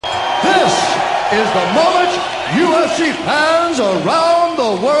is the moment UFC fans around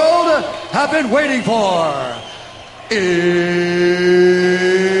the world have been waiting for. It's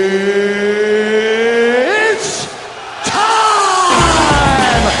time!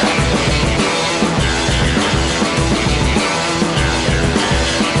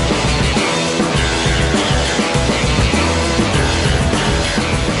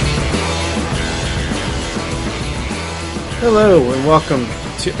 Hello and welcome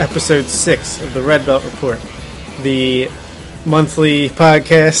to episode 6 of the Red Belt Report, the monthly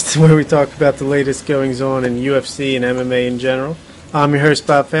podcast where we talk about the latest goings on in UFC and MMA in general. I'm your host,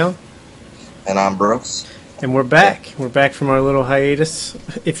 Bob Fallon. And I'm Brooks. And we're back. We're back from our little hiatus.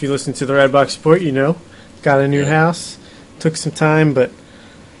 If you listen to the Red Box Report, you know, got a new house. Took some time, but,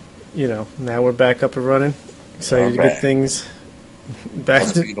 you know, now we're back up and running. Excited to get things back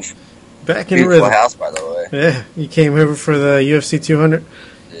That's to... beautiful. Back in Beautiful rhythm. house, by the way. Yeah, you came over for the UFC 200.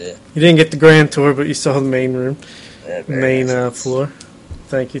 Yeah. You didn't get the grand tour, but you saw the main room, Yeah, main nice. floor.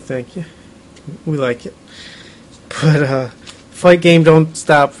 Thank you. We like it. But fight game don't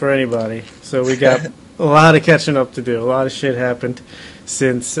stop for anybody. So we got a lot of catching up to do. A lot of shit happened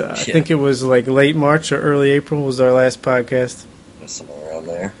since I think it was like late March or early April was our last podcast. Somewhere around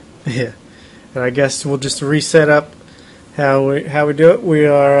there. Yeah, and I guess we'll just reset up how we do it. We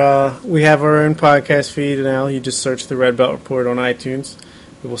have our own podcast feed now. You just search the Red Belt Report on iTunes.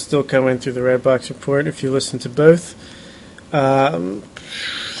 It will still come in through the Red Box Report if you listen to both. We're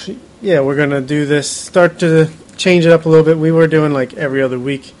gonna do this. Start to change it up a little bit. We were doing like every other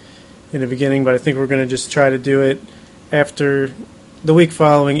week in the beginning, but I think we're gonna just try to do it after the week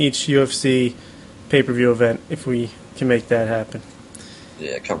following each UFC pay-per-view event if we can make that happen.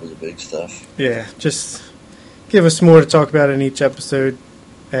 Yeah, cover the big stuff. Yeah, just give us more to talk about in each episode,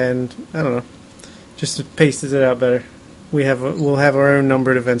 and I don't know, just to paces it out better. We'll have our own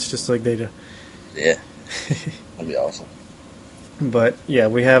numbered events just like they do. Yeah, that'd be awesome. But yeah,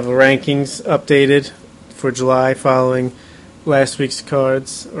 we have the rankings updated for July following last week's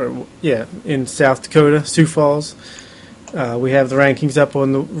cards, in South Dakota, Sioux Falls. We have the rankings up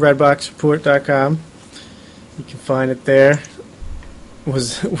on the redboxreport.com. You can find it there.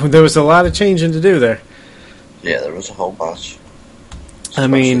 There was a lot of changing to do there. Yeah, there was a whole bunch. I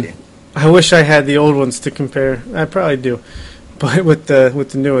mean, I wish I had the old ones to compare. I probably do, but with the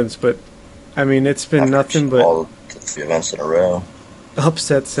new ones. But I mean, it's been nothing but all the 3 events in a row.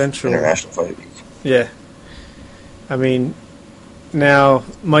 upset central. International Fight Week. Yeah, I mean, now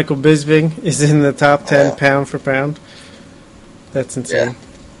Michael Bisping is in the top 10 pound for pound. That's insane. Yeah,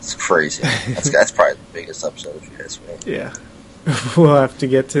 it's crazy. That's probably the biggest upset if you ask me. Yeah, we'll have to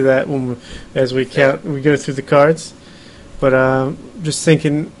get to that as we count. We go through the cards. But just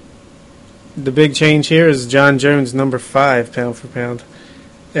thinking, the big change here is John Jones, number 5 pound for pound.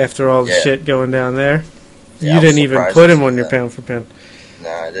 After all the shit going down there, yeah, you didn't even put him on your pound for pound. No,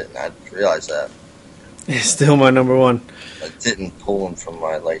 I didn't. I realized that. He's still my number 1. I didn't pull him from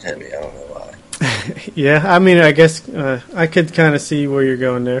my light heavy. I don't know why. Yeah, I mean, I guess I could kind of see where you're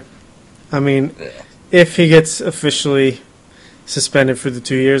going there. I mean, if he gets officially suspended for the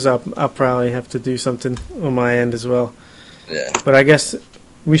 2 years, I'll probably have to do something on my end as well. Yeah. But I guess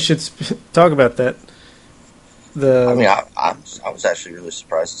we should talk about that. I mean, I was actually really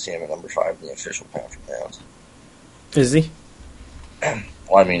surprised to see him at number 5 in the official pound for pound. Is he?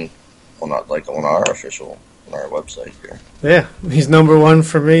 Well, I mean, not like on our website here. Yeah, he's number 1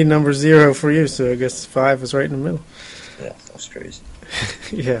 for me, number 0 for you, so I guess 5 is right in the middle. Yeah, that's crazy.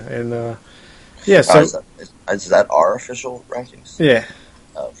 Yeah, and so... Is that our official rankings? Yeah.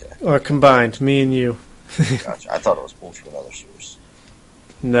 Okay. Or combined, me and you. Gotcha. I thought it was pulled from another source.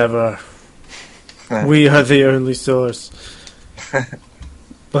 Never. We are the only source.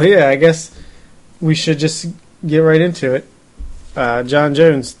 But yeah, I guess we should just get right into it. John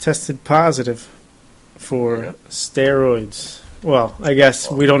Jones tested positive for steroids. Well, I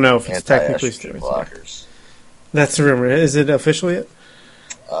guess we don't know if it's technically steroids. Blockers. That's the rumor. Is it official yet?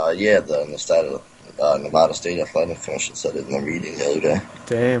 Yeah, the Nevada State Athletic Commission said it in their meeting the other day.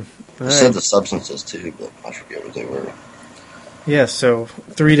 Damn. They said the substances too, but I forget what they were. Yeah, so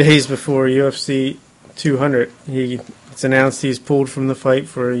 3 days before UFC 200, it's announced he's pulled from the fight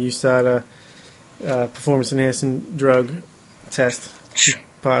for a USADA performance-enhancing drug test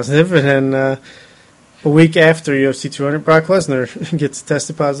positive, and then a week after UFC 200, Brock Lesnar gets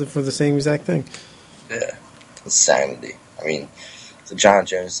tested positive for the same exact thing. Yeah, insanity. I mean, the John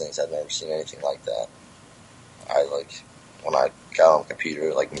Jones things, I've never seen anything like that. When I got on the computer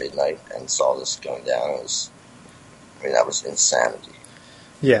at like midnight and saw this going down, that was insanity.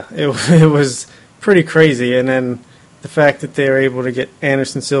 Yeah, it was pretty crazy, and then the fact that they were able to get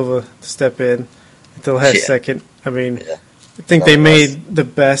Anderson Silva to step in at the last Yeah. second. I mean, Yeah. I think they Nonetheless. made the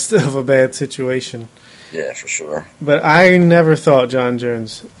best of a bad situation. Yeah, for sure. But I never thought John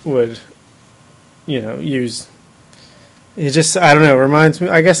Jones would, use. It just, I don't know, it reminds me.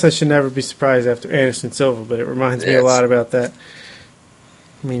 I guess I should never be surprised after Anderson Silva, but it reminds me a Yes. lot about that.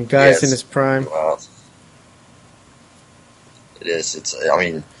 I mean, guys in Yes. his prime. Wow. It is.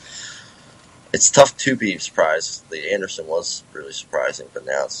 It's tough to be surprised. The Anderson was really surprising, but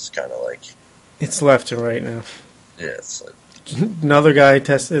now it's just kind of like, It's left and right now. yeah, it's like, Another guy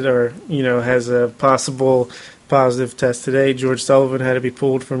tested or, has a possible positive test today. George Sullivan had to be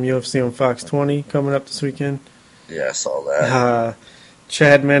pulled from UFC on Fox 20 coming up this weekend. yeah, I saw that.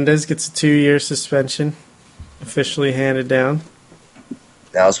 Chad Mendes gets a 2-year suspension officially handed down.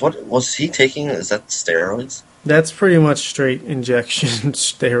 Now, what was he taking? Is that steroids? That's pretty much straight injection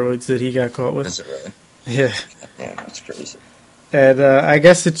steroids that he got caught with. Is it really? Yeah. Yeah, that's crazy. And I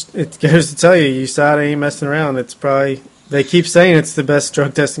guess it goes to tell you, USADA ain't messing around. It's probably, they keep saying it's the best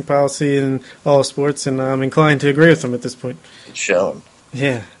drug testing policy in all sports, and I'm inclined to agree with them at this point. It's showing.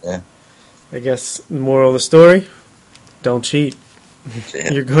 Yeah. Yeah. I guess the moral of the story, don't cheat.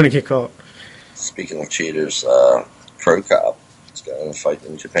 Yeah. You're going to get caught. Speaking of cheaters, Pro Cop is going to fight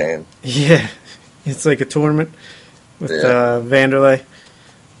in Japan. Yeah. It's like a tournament with Yeah. Vanderlei,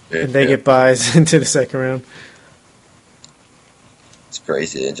 Yeah, and they yeah. get buys into the second round. It's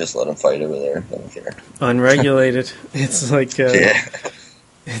crazy. They just let him fight over there. They don't care. Unregulated. It's like Yeah.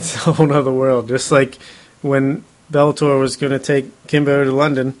 it's a whole other world. Just like when Bellator was going to take Kimbo to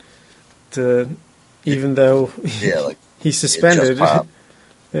London, even though Yeah, like he's it just suspended. popped.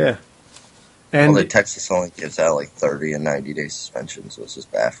 Yeah. And Well, Texas only gives out like 30 and 90-day suspensions, which is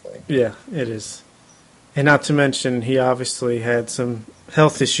baffling. yeah, it is. And not to mention, he obviously had some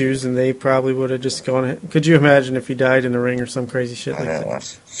health issues, and they probably would have just gone. Could you imagine if he died in the ring or some crazy shit I like know, that?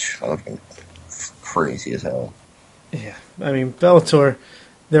 that's fucking crazy as hell. Yeah. I mean, Bellator,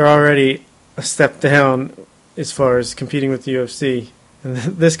 they're already a step down as far as competing with the UFC, and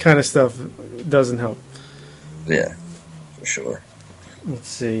this kind of stuff doesn't help. Yeah, for sure. Let's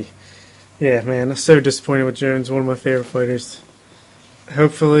see. Yeah, man, I'm so disappointed with Jones, one of my favorite fighters.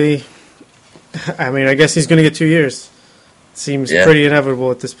 Hopefully, I mean, I guess he's going to get 2 years. Seems Yeah. pretty inevitable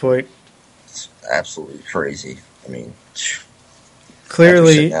at this point. It's absolutely crazy. I mean,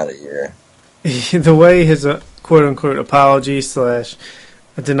 Clearly, out a year. the way his quote-unquote apology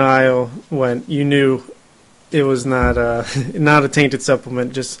 / denial went, you knew it was not not a tainted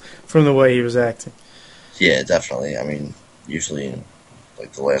supplement just from the way he was acting. Yeah, definitely. I mean, usually,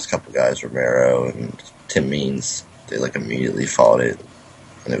 like the last couple guys, Romero and Tim Means, they like immediately fought it,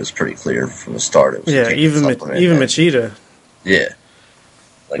 and it was pretty clear from the start. It was a Yeah, tainted even supplement. even And- Machida. Yeah.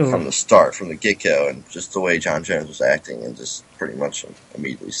 Like Mm. from the start, from the get-go, and just the way John Jones was acting, and just pretty much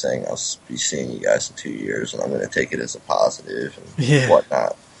immediately saying, I'll be seeing you guys in 2 years, and I'm going to take it as a positive, and Yeah.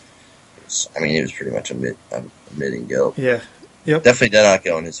 whatnot. I mean, he was pretty much admitting guilt. Yeah. Yep. Definitely did not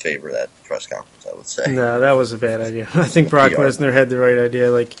go in his favor, that press conference, I would say. No, that was a bad idea. I think Brock PR. Lesnar had the right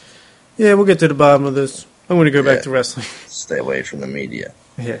idea. Like, yeah, we'll get to the bottom of this. I'm going to go back Yeah. to wrestling. Stay away from the media.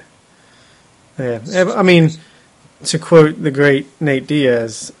 Yeah. Yeah. I mean, to quote the great Nate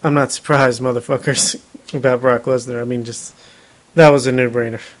Diaz, I'm not surprised, motherfuckers, about Brock Lesnar. I mean, just, that was a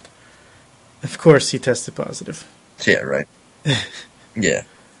no-brainer. Of course he tested positive. Yeah, right. Yeah.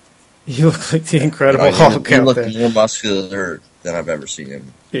 You look like the Incredible You know, Hulk he out looked there. more muscular than I've ever seen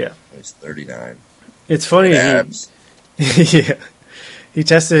him. Yeah. He's 39. It's funny. Abs. Yeah. He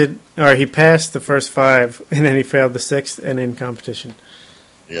tested, or he passed the first 5, and then he failed the 6th and in competition.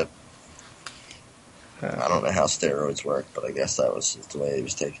 Yep. I don't know how steroids work, but I guess that was the way he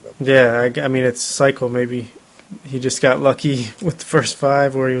was taking them. Yeah, I mean, it's cycle. Maybe he just got lucky with the first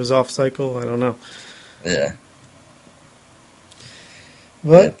 5 or he was off cycle. I don't know. Yeah.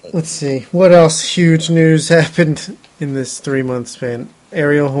 But Yeah. let's see. What else huge news happened in this 3-month span?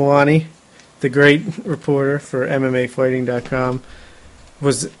 Ariel Helwani, the great reporter for MMAfighting.com,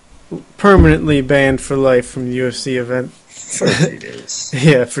 was permanently banned for life from the UFC event. For 2 days.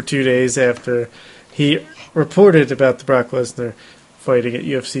 Yeah, for 2 days after he reported about the Brock Lesnar fighting at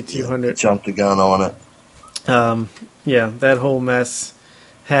UFC 200. Jumped the gun on it. Yeah, that whole mess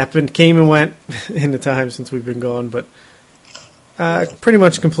happened, came and went in the time since we've been gone, but pretty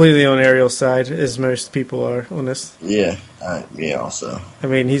much completely on Ariel's side, as most people are on this. Yeah. Me also. I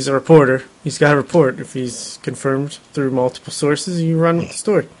mean, he's a reporter. He's got to report. If he's confirmed through multiple sources, you run with the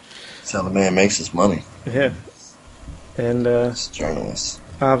story. That's how the man makes his money. Yeah. And As a journalist.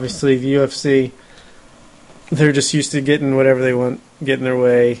 obviously the UFC, they're just used to getting whatever they want, getting their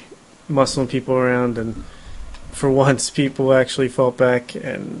way, muscling people around, and for once people actually fought back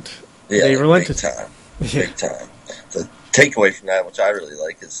and Yeah, they relented. Big time. Yeah. Big time. The takeaway from that, which I really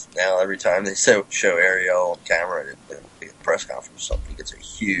like, is now every time they show Ariel on camera at a press conference or something, he gets a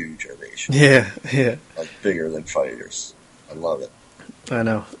huge ovation. Yeah. Like bigger than fighters. I love it. I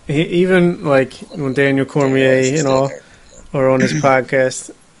know. Even like when Daniel Cormier and all are on his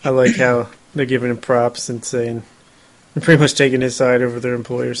podcast, I like how they're giving him props and saying they're pretty much taking his side over their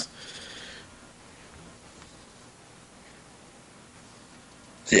employers.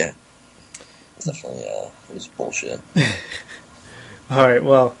 Yeah. It's definitely, it was bullshit. All right,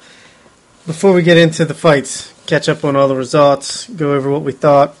 well, before we get into the fights, catch up on all the results, go over what we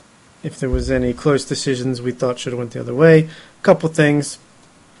thought, if there was any close decisions we thought should have went the other way. A couple things.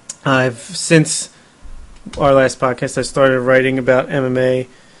 Since our last podcast, I started writing about MMA,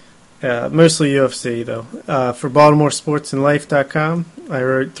 mostly UFC, though. For BaltimoreSportsAndLife.com, I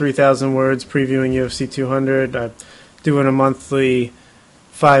wrote 3,000 words previewing UFC 200. I'm doing a monthly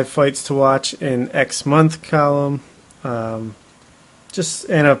 5 fights to watch in X month column. Anytime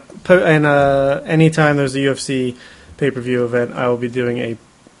there's a UFC pay-per-view event, I will be doing a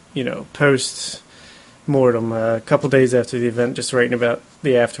post-mortem a couple days after the event, just writing about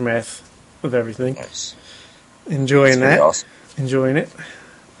the aftermath of everything. Nice. Enjoying that. Awesome. Enjoying it.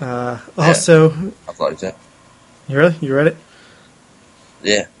 Also, I've liked it. You read it?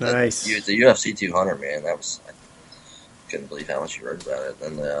 Yeah. Nice. The UFC 200, man, I couldn't believe how much you wrote about it.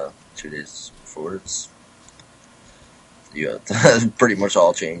 Then 2 days before, pretty much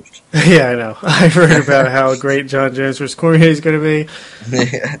all changed. Yeah, I know. I've heard about how great John Jones vs. Cormier is going to be.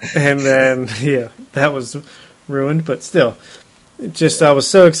 Yeah. And then, that was ruined. But still, I was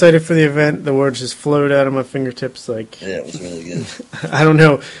so excited for the event. The words just flowed out of my fingertips. Yeah, it was really good. I don't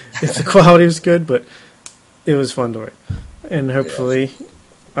know if the quality was good, but it was fun to write. And hopefully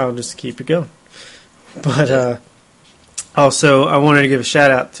I'll just keep it going. But also, I wanted to give a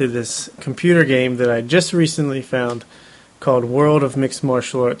shout-out to this computer game that I just recently found called World of Mixed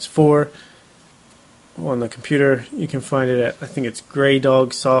Martial Arts 4 on the computer. You can find it at, I think it's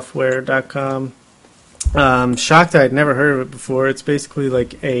graydogsoftware.com. Shocked I had never heard of it before. It's basically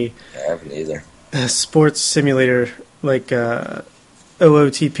like I haven't either. a sports simulator, like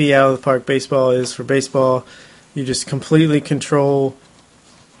OOTP, out of the park baseball is for baseball. You just completely control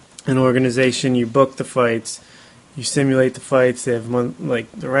an organization. You book the fights. You simulate the fights. They have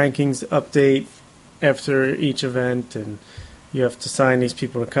the rankings update after each event, and you have to sign these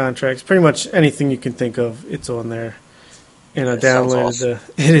people to contracts. Pretty much anything you can think of, it's on there. And I downloaded awesome.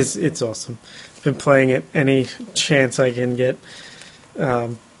 It's awesome. I've been playing it any chance I can get.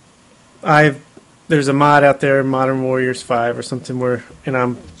 There's a mod out there, Modern Warriors 5 or something, and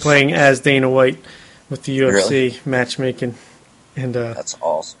I'm playing as Dana White with the UFC matchmaking. And that's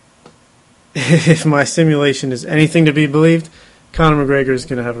awesome. If my simulation is anything to be believed, Conor McGregor is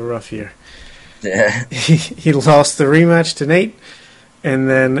going to have a rough year. Yeah. He lost the rematch to Nate, and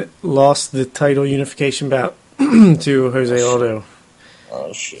then lost the title unification bout to Jose Aldo.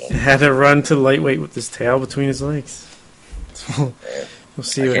 Oh, shit. Had to run to lightweight with his tail between his legs. We'll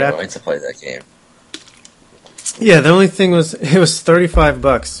see what happens. I can't wait to play that game. Yeah, the only thing was, it was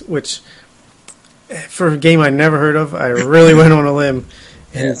 $35, which for a game I never heard of, I really went on a limb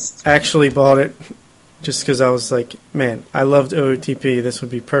and actually bought it. Just because I was like, man, I loved OOTP. This would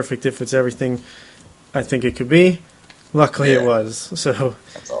be perfect if it's everything I think it could be. Luckily, it was. So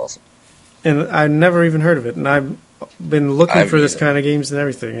that's awesome. And I never even heard of it. And I've been looking for this kind of games and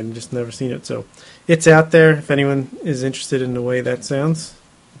everything and just never seen it. So it's out there. If anyone is interested in the way that sounds,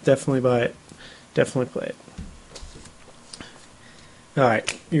 definitely buy it. Definitely play it. All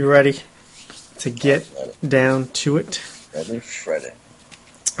right. You ready to get down to it? Ready, Freddy.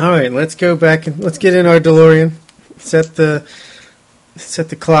 All right, let's go back and let's get in our DeLorean. Set the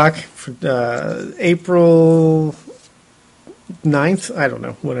clock for April 9th. I don't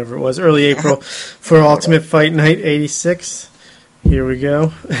know, whatever it was, early April for Ultimate Fight Night 86. Here we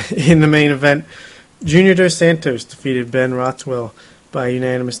go. In the main event, Junior Dos Santos defeated Ben Rothwell by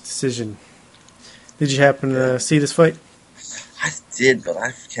unanimous decision. Did you happen to see this fight? I did, but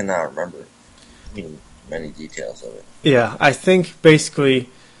I cannot remember many details of it. Yeah, I think basically,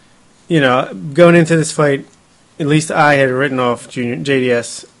 going into this fight, at least I had written off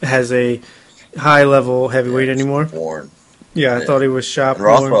JDS as a high-level heavyweight anymore. Born. Yeah, I thought he was shop. And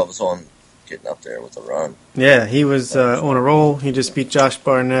Rothwell was on getting up there with a run. Yeah, he was on a roll. He just beat Josh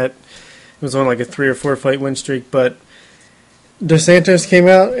Barnett. He was on like a 3 or 4 fight win streak, but Dos Santos came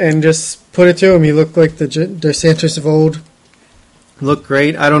out and just put it to him. He looked like the Dos Santos of old. Looked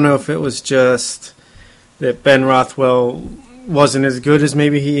great. I don't know if it was just that Ben Rothwell wasn't as good as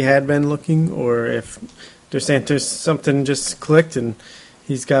maybe he had been looking, or if Dos Santos something just clicked and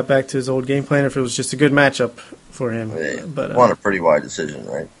he's got back to his old game plan, if it was just a good matchup for him. They But won a pretty wide decision,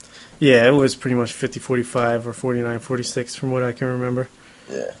 right? yeah, it was pretty much 50-45 or 49-46 from what I can remember.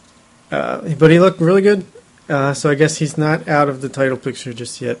 Yeah. But he looked really good, so I guess he's not out of the title picture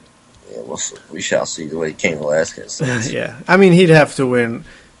just yet. Yeah, we shall see the way Cain Velasquez does. Yeah, I mean, he'd have to win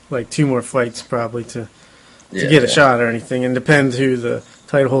like 2 more fights probably to get a shot or anything, and depends who the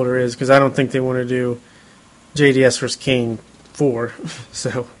title holder is, because I don't think they want to do JDS versus Cain 4.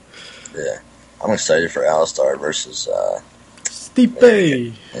 So yeah, I'm excited for Alistar versus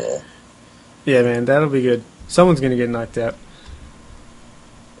Stipe. Yeah, Yeah, man, that'll be good. Someone's gonna get knocked out.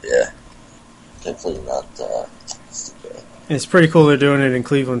 yeah. Definitely not Stipe. And it's pretty cool they're doing it in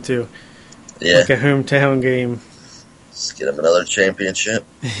Cleveland too, Yeah, like a hometown game. let's get him another championship.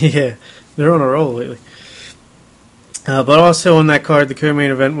 Yeah, they're on a roll lately. But also on that card, the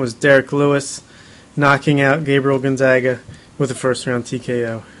co-main event was Derek Lewis knocking out Gabriel Gonzaga with a first-round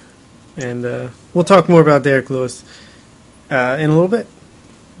TKO. And we'll talk more about Derek Lewis in a little bit.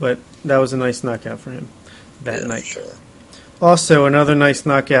 But that was a nice knockout for him that night. Sure. Also, another nice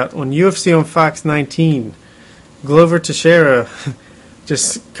knockout on UFC on Fox 19. Glover Teixeira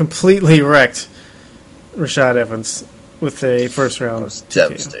just completely wrecked Rashad Evans with a first-round It was TKO.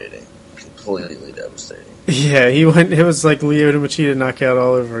 devastating. Completely devastating. Yeah, he went. It was like Lyoto Machida knockout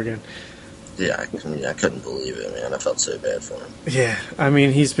all over again. Yeah, I couldn't believe it, man. I felt so bad for him. Yeah, I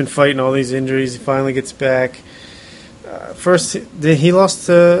mean, he's been fighting all these injuries. He finally gets back. First, he lost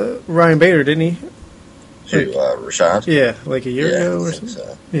to Ryan Bader, didn't he? Rashad? Yeah, like a year Yeah, ago I or think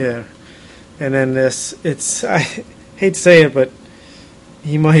something. so. Yeah, and then I hate to say it, but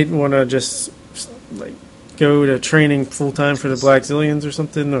he might want to just like go to training full time for the Black Zillions or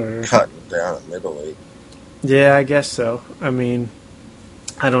something, or Cutting down at middleweight. yeah, I guess so. I mean,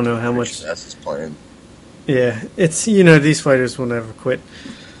 I don't know how much. That's his plan. Yeah, it's these fighters will never quit.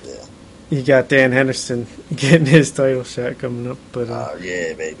 Yeah. You got Dan Henderson getting his title shot coming up, but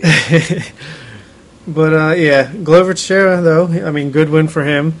Yeah, baby. but yeah, Glover Teixeira though, I mean, good win for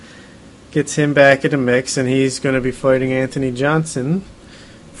him. Gets him back in the mix, and he's going to be fighting Anthony Johnson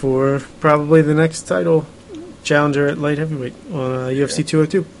for probably the next title challenger at light heavyweight on UFC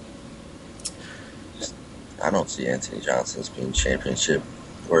 202. I don't see Anthony Johnson as being championship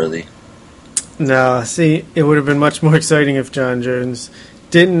worthy. No, see, it would have been much more exciting if John Jones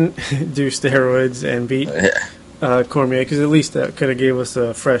didn't do steroids and beat Yeah. Cormier, because at least that could have gave us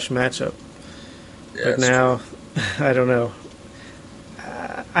a fresh matchup. Yeah, But that's now, I don't know.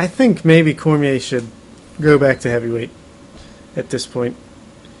 I think maybe Cormier should go back to heavyweight at this point.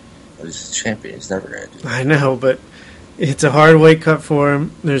 true. He's a champion. He's never going to do that. I know, but it's a hard weight cut for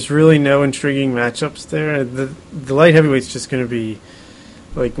him. There's really no intriguing matchups there. The light heavyweight's just going to be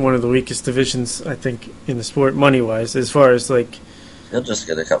like one of the weakest divisions, I think, in the sport, money-wise, as far as like... He'll just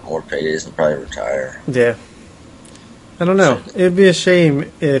get a couple more paydays and probably retire. Yeah. I don't know. It'd be a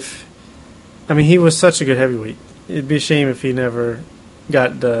shame if... I mean, he was such a good heavyweight. It'd be a shame if he never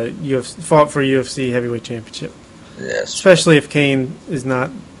got the fought for a UFC heavyweight championship. Yeah, Especially if Cain is not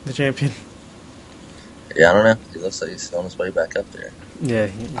the champion. Yeah, I don't know. He looks like he's on his way back up there. Yeah,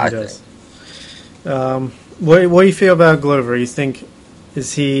 he I does. think. What do you feel about Glover? You think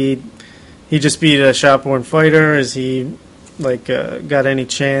he just beat a shop-worn fighter? Is he like got any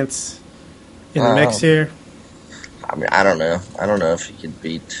chance in the mix here? I mean, I don't know. I don't know if he could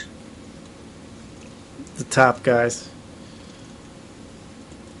beat... The top guys.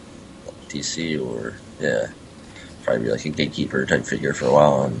 DC or probably be like a gatekeeper type figure for a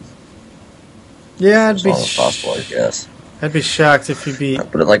while, and Yeah, as long as possible, I guess. I'd be shocked if he beat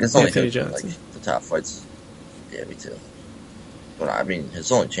But like it's only Anthony good, Johnson. like the top fights. Yeah, me too. But I mean,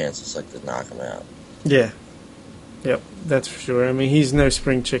 his only chance is like to knock him out. Yeah. Yep, that's for sure. I mean, he's no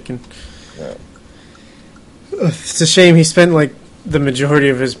spring chicken. Yeah. It's a shame he spent like the majority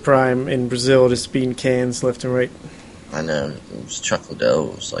of his prime in Brazil just beating cans left and right. I know. It was Chuck Liddell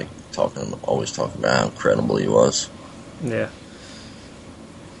was like always talking about how incredible he was. Yeah.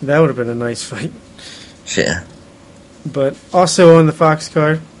 That would have been a nice fight. Yeah. But also on the Fox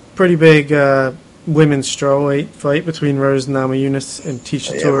card, pretty big women's strawweight fight between Rose Namajunas and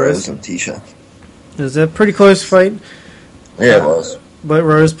Tisha Torres. Rose and Tisha. It was a pretty close fight. Yeah, it was. But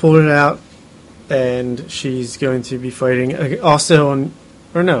Rose pulled it out, and she's going to be fighting also on...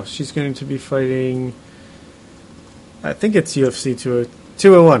 Or no, she's going to be fighting... I think it's UFC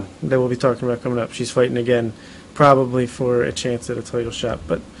 201 that we'll be talking about coming up. She's fighting again, probably for a chance at a title shot.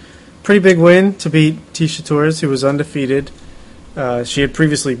 But pretty big win to beat Tisha Torres, who was undefeated. She had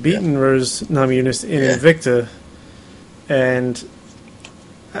previously beaten Rose Namajunas in Invicta, and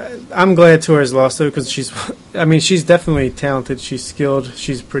I'm glad Torres lost though because she's definitely talented. She's skilled.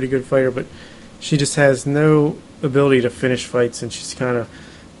 She's a pretty good fighter, but she just has no ability to finish fights, and she's kind of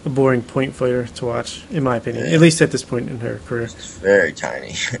a boring point fighter to watch, in my opinion. Yeah. At least at this point in her career. It's very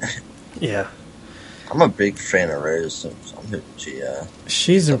tiny. Yeah. I'm a big fan of Rose, so I'm hoping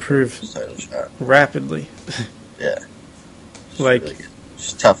she's improved title shot. rapidly. Yeah. She's Like, really good.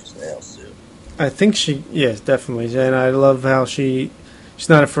 She's tough as nails, too. I think yes, definitely. And I love how she's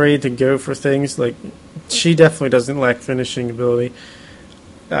not afraid to go for things. Like, she definitely doesn't lack finishing ability.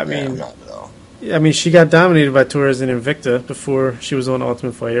 I'm not at all. I mean, she got dominated by Torres and Invicta before she was on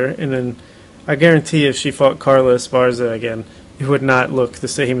Ultimate Fighter, and then I guarantee if she fought Carla Esparza again, it would not look the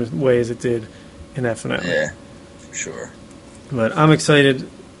same way as it did in that finale. Yeah, for sure. But I'm excited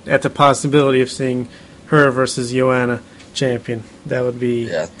at the possibility of seeing her versus Joanna champion. That would be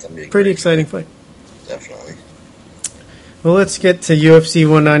that'd be a pretty great exciting fight. Definitely. Well, let's get to UFC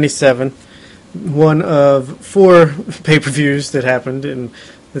 197, one of 4 pay-per-views that happened in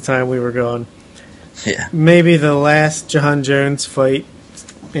the time we were gone. Yeah. Maybe the last John Jones fight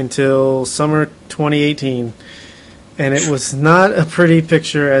until summer 2018. And it was not a pretty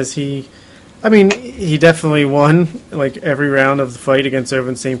picture as he definitely won like every round of the fight against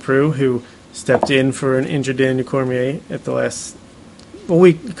Irvin St. Preux, who stepped in for an injured Daniel Cormier at the last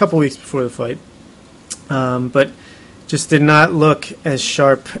a couple weeks before the fight. But just did not look as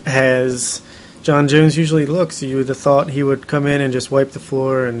sharp as John Jones usually looks. You would have thought he would come in and just wipe the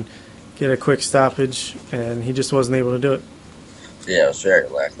floor and get a quick stoppage, and he just wasn't able to do it. Yeah, it was very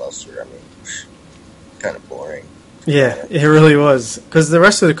lackluster. I mean, kind of boring. Yeah, it really was. Because the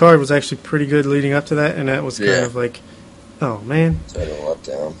rest of the card was actually pretty good leading up to that, and that was kind of like, oh, man. So I didn't let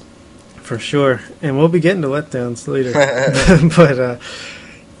down. For sure. And we'll be getting to letdowns later. But,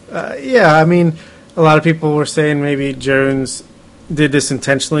 yeah, I mean, a lot of people were saying maybe Jones did this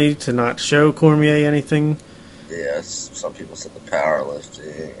intentionally to not show Cormier anything. Yeah, some people said the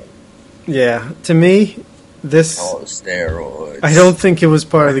powerlifting. Yeah, to me, All the steroids. I don't think it was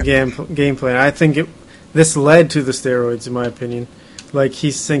part of the game plan. I think this led to the steroids, in my opinion. Like,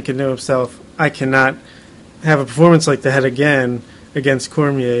 he's thinking to himself, I cannot have a performance like that again against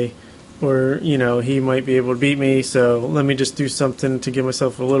Cormier, or, he might be able to beat me, so let me just do something to give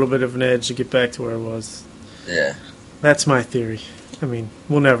myself a little bit of an edge to get back to where I was. Yeah. That's my theory. I mean,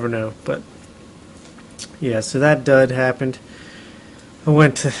 we'll never know, but yeah, so that dud happened. I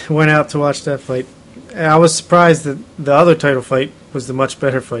went out to watch that fight. I was surprised that the other title fight was the much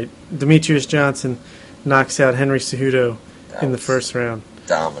better fight. Demetrius Johnson knocks out Henry Cejudo in the first round.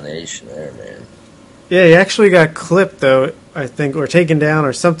 Domination there, man. Yeah, he actually got clipped, though, I think, or taken down,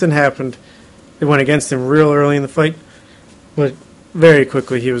 or something happened. It went against him real early in the fight. But very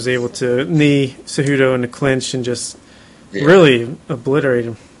quickly he was able to knee Cejudo in the clinch and just really obliterate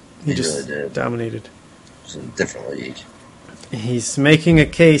him. He just really did. Dominated. It's a different league. He's making a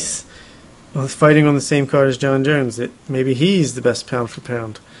case with fighting on the same card as John Jones that maybe he's the best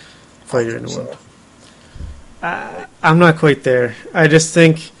pound-for-pound fighter in the world. I'm not quite there. I just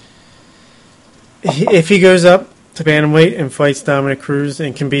think if he goes up to bantamweight and fights Dominic Cruz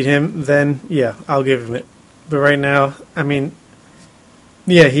and can beat him, then, yeah, I'll give him it. But right now, I mean,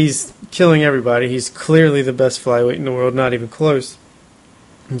 yeah, he's killing everybody. He's clearly the best flyweight in the world, not even close.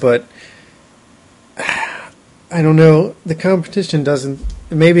 But I don't know. The competition doesn't.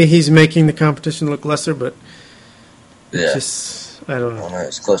 Maybe he's making the competition look lesser, but it's just, I don't know.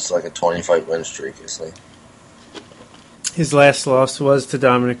 It's close to like a 20-fight win streak, isn't he? His last loss was to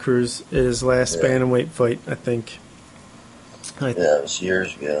Dominic Cruz in his last bantamweight fight, I think. It was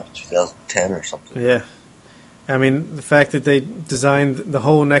years ago, 2010 or something. Yeah. I mean, the fact that they designed the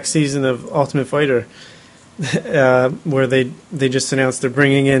whole next season of Ultimate Fighter, where they just announced they're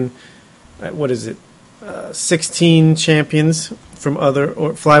bringing in, 16 champions from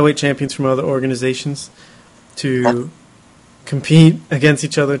flyweight champions from other organizations to compete against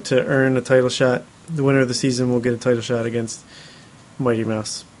each other to earn a title shot. The winner of the season will get a title shot against Mighty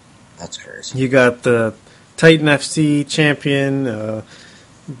Mouse. That's crazy. You got the Titan FC champion,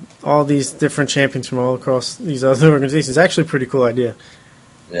 all these different champions from all across these other organizations. It's actually a pretty cool idea.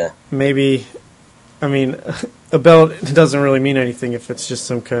 Yeah. Maybe, I mean, a belt doesn't really mean anything if it's just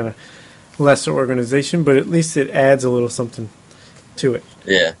some kind of lesser organization, but at least it adds a little something to it.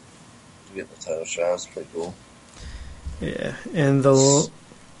 Yeah. You get the title shot. It's pretty cool. Yeah, and it's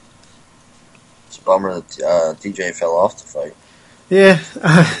a bummer that DJ fell off the fight. Yeah,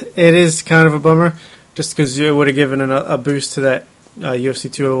 it is kind of a bummer, just because it would have given a boost to that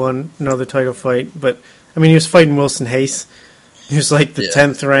UFC 201, another title fight. But, I mean, he was fighting Wilson Hayes. He was like the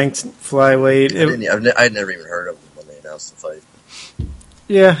 10th ranked flyweight. I'd never even heard of him when they announced the fight.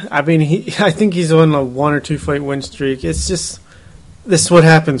 Yeah, I mean, I think he's on a 1 or 2 fight win streak. It's just this is what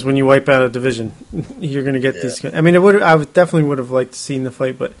happens when you wipe out a division. You're going to get these. I mean, definitely would have liked to seen the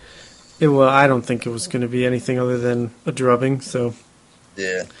fight, but I don't think it was going to be anything other than a drubbing. So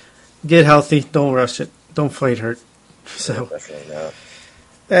yeah, get healthy. Don't rush it. Don't fight hurt. So definitely not.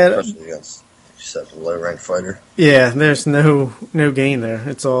 And, especially against a low-ranked fighter. Yeah, there's no gain there.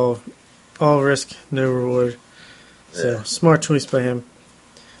 It's all risk, no reward. So smart choice by him.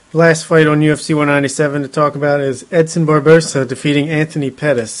 Last fight on UFC 197 to talk about is Edson Barbosa defeating Anthony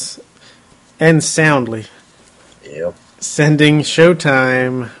Pettis. And soundly. Yep. Sending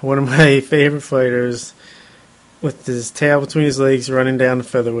Showtime, one of my favorite fighters, with his tail between his legs running down the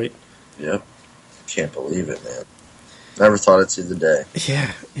featherweight. Yep. Can't believe it, man. Never thought I'd see the day.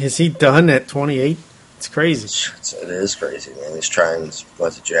 Yeah. Is he done at 28? It's crazy. It is crazy, man. He's trying to go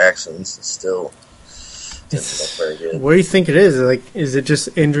to Jackson's and still doesn't look very good. What do you think it is? Like, is it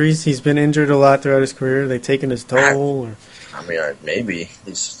just injuries? He's been injured a lot throughout his career. Are they taking his toll? Or? I mean, maybe.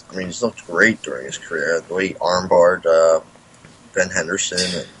 He's looked great during his career. The way he armbarred Ben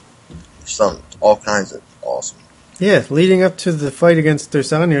Henderson and all kinds of awesome. Yeah, leading up to the fight against Dos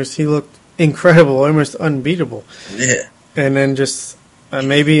Anjos, he looked incredible, almost unbeatable. Yeah. And then just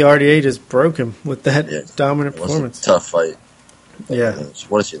maybe RDA just broke him with that dominant performance. A tough fight. Yeah.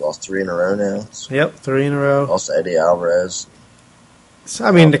 What has he lost? 3 in a row now? Yep, 3 in a row. Lost to Eddie Alvarez. So,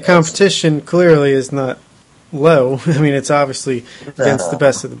 I mean, the competition clearly is not low. I mean, it's obviously against the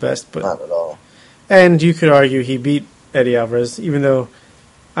best of the best. But not at all. And you could argue he beat Eddie Alvarez, even though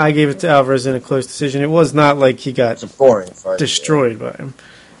I gave it to Alvarez in a close decision. It was not like he got it's a boring fight, destroyed by him.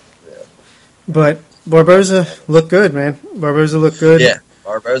 Yeah. But Barboza looked good, man. Barboza looked good. Yeah,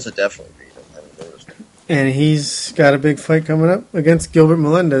 Barboza definitely beat him. And he's got a big fight coming up against Gilbert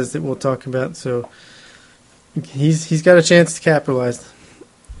Melendez that we'll talk about. So he's got a chance to capitalize.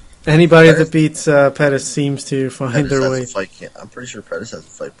 Anybody that beats Pettis seems to find their way. I'm pretty sure Pettis has a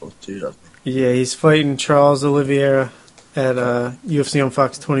fight both too, doesn't he? Yeah, he's fighting Charles Oliveira at UFC on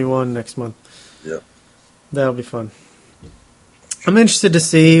Fox 21 next month. Yep. That'll be fun. I'm interested to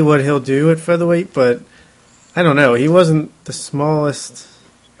see what he'll do at featherweight, but I don't know. He wasn't the smallest.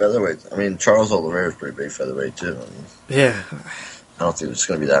 Featherweight. I mean, Charles Oliveira is pretty big featherweight too. Yeah. I don't think it's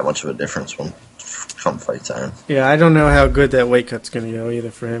going to be that much of a difference when come fight time. Yeah, I don't know how good that weight cut's going to go either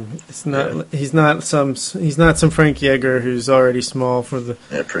for him. It's not. Yeah. He's not some Frank Yeager who's already small for the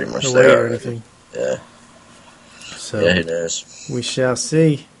pretty much the weight or anything. Yeah. So yeah, he does. We shall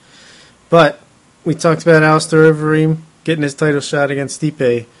see. But we talked about Alistair Overeem getting his title shot against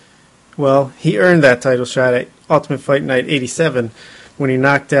Stipe. Well, he earned that title shot at Ultimate Fight Night 87 when he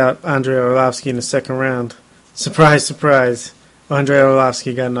knocked out Andrei Arlovsky in the second round. Surprise, surprise. Andrei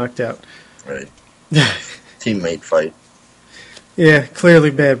Arlovsky got knocked out. Right. Teammate fight. Yeah,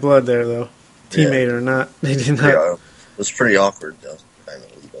 clearly bad blood there, though. Teammate or not. They did not. It was pretty awkward, though. Kind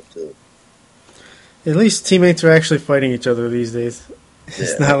of lead up to it. At least teammates are actually fighting each other these days.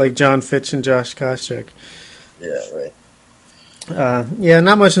 It's not like John Fitch and Josh Koscheck. Yeah, right.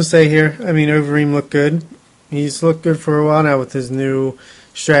 Not much to say here. I mean, Overeem looked good. He's looked good for a while now with his new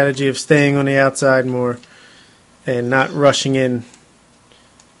strategy of staying on the outside more and not rushing in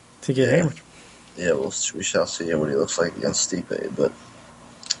to get hammered. Yeah, we shall see what he looks like against Stipe, but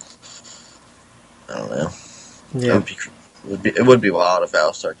I don't know. Yeah. It would be wild if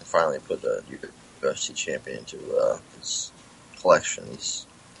Alistair can finally put the UFC champion into his collection. He's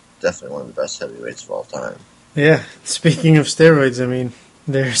definitely one of the best heavyweights of all time. Yeah. Speaking of steroids, I mean,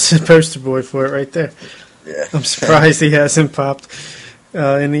 there's a poster boy for it right there. Yeah. I'm surprised he hasn't popped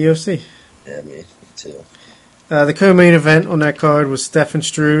in the UFC. Yeah, me too. The co-main event on that card was Stefan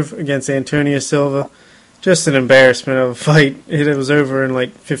Struve against Antonio Silva. Just an embarrassment of a fight. It was over in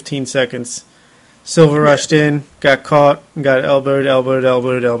like 15 seconds. Silva rushed in, got caught, and got elbowed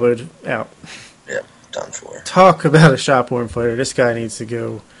out. Yeah, done for. Talk about a shop-worn fighter. This guy needs to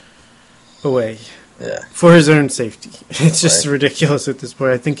go away. Yeah. For his own safety. It's just ridiculous at this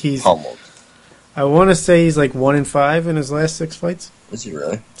point. I think he's... Humbled. I want to say he's like 1-5 in his last 6 fights. Is he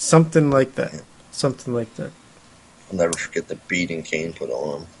really? Something like that. Yeah. Something like that. I'll never forget the beating Kane put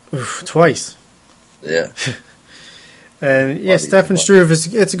on him. Oof, twice. Yeah. And Stefan Struve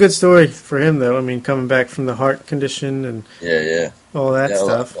it's a good story for him though. I mean, coming back from the heart condition and all that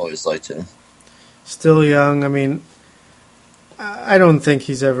stuff. I always liked him. Still young. I mean, I don't think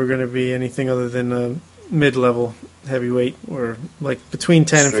he's ever going to be anything other than a mid-level heavyweight or like between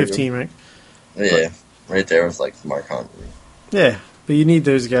 10 and 15, right? Yeah, right there was like Mark Hunt. Yeah, but you need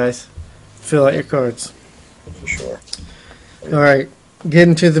those guys. Fill out your cards. For sure. All right,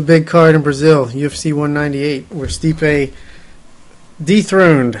 getting to the big card in Brazil, UFC 198, where Stipe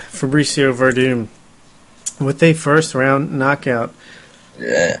dethroned Fabricio Verdum with a first-round knockout.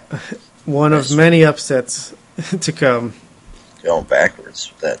 Yeah. One of many upsets to come. Going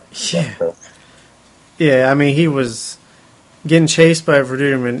backwards with that. Yeah. Yeah, I mean, he was getting chased by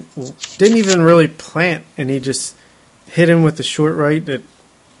Verdum and didn't even really plant, and he just hit him with the short right that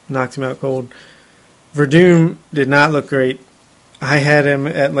knocked him out cold. Verdum did not look great. I had him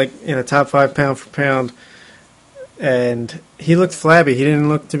at in a top 5 pound for pound, and he looked flabby. He didn't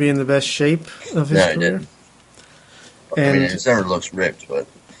look to be in the best shape of his career. He didn't. I mean, it never looks ripped, but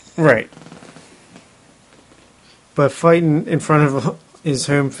right. But fighting in front of his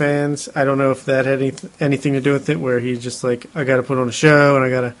home fans, I don't know if that had anything to do with it. Where he just I got to put on a show, and I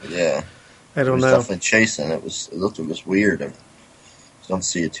got to. Yeah. I don't he was know. Definitely chasing. It looked like it was weird. I don't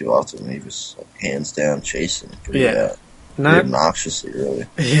see it too often. He was hands down chasing. Pretty obnoxiously, really.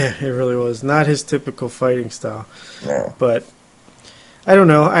 Yeah, it really was not his typical fighting style. No. But I don't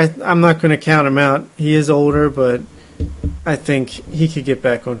know. I'm not going to count him out. He is older, but I think he could get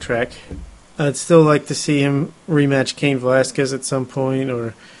back on track. I'd still like to see him rematch Cain Velasquez at some point,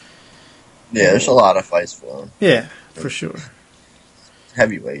 or there's a lot of fights for him. Yeah, for sure.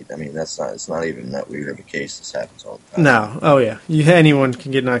 Heavyweight. I mean, it's not even that weird of a case. This happens all the time. No. Oh yeah. Anyone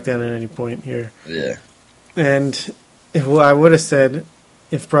can get knocked down at any point here. Yeah. And I would have said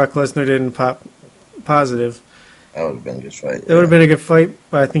if Brock Lesnar didn't pop positive, that would have been a good fight. It would have been a good fight,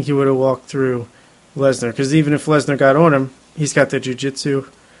 but I think he would have walked through Lesnar, because even if Lesnar got on him, he's got the jiu-jitsu.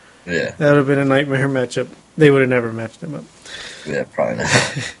 Yeah. That would have been a nightmare matchup. They would have never matched him up. Yeah, probably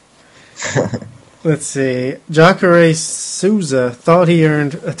not. Let's see. Jacare Souza thought he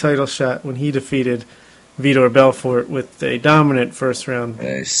earned a title shot when he defeated Vitor Belfort with a dominant first-round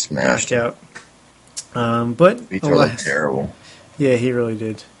he smashed knockout. But Vitor looked terrible. Yeah, he really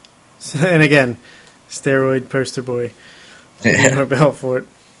did. And again, steroid poster boy, Vitor Belfort.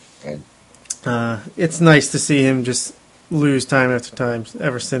 Right. It's nice to see him just lose time after time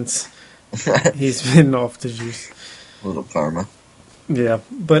ever since he's been off the juice. A little karma. Yeah,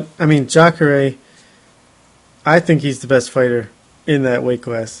 but I mean, Jacare, I think he's the best fighter in that weight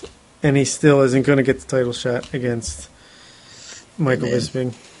class, and he still isn't going to get the title shot against Michael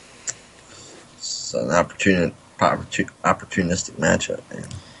Bisping. It's an opportunistic matchup, man.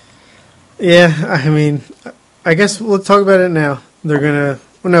 Yeah, I mean, I guess we'll talk about it now. They're going to...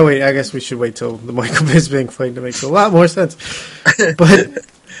 Well, no, wait, I guess we should wait till the Michael Bisping fight to make a lot more sense. But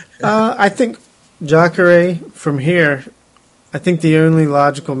I think Jacare, from here, I think the only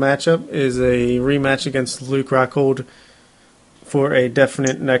logical matchup is a rematch against Luke Rockhold for a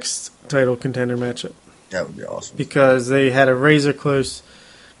definite next title contender matchup. That would be awesome. Because they had a razor-close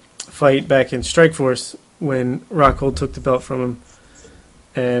fight back in Strikeforce when Rockhold took the belt from him.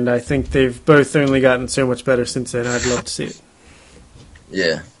 And I think they've both only gotten so much better since then. I'd love to see it.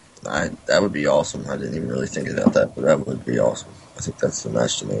 Yeah, that would be awesome. I didn't even really think about that, but that would be awesome. I think that's the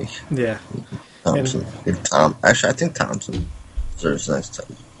match to make. Yeah. Thompson. Actually, I think Thompson deserves the next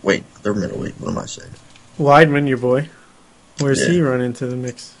time. Wait, they're middleweight. What am I saying? Weidman, your boy. Where's he run into the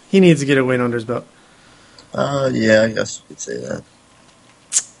mix? He needs to get a win under his belt. Yeah, I guess you could say that.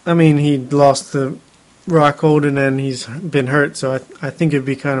 I mean, he lost to Rockhold and then he's been hurt, so I think it'd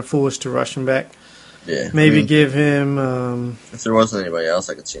be kind of foolish to rush him back. Yeah. Maybe give him... if there wasn't anybody else,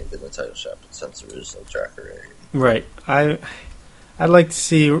 I could see him getting the title shot, but since there is no Jacare. Right. I'd like to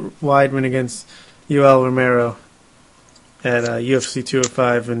see Weidman against Yoel Romero at UFC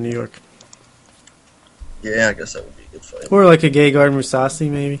 205 in New York. Yeah, I guess that would be a good fight. Or like a Gegard Mousasi,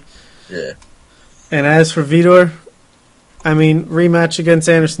 maybe. Yeah. And as for Vitor, I mean, rematch against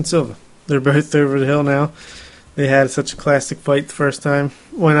Anderson Silva. They're both over the hill now. They had such a classic fight the first time.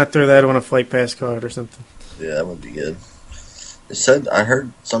 Why not throw that on a Fight Pass card or something? Yeah, that would be good. They said, I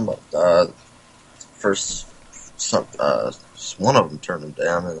heard one of them turned them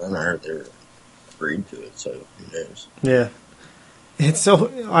down, and then I heard they were agreed to it, so who knows? Yeah.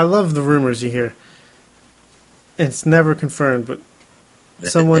 I love the rumors you hear. It's never confirmed, but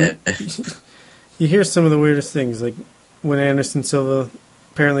you hear some of the weirdest things, like when Anderson Silva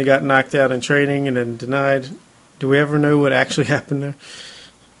apparently got knocked out in training and then denied. Do we ever know what actually happened there?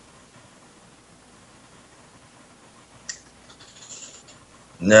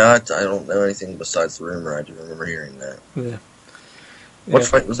 No, I don't know anything besides the rumor. I do remember hearing that. Yeah. What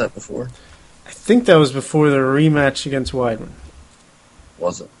fight was that before? I think that was before the rematch against Weidman.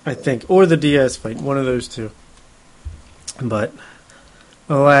 Was it? I think. Or the Diaz fight. One of those two. But,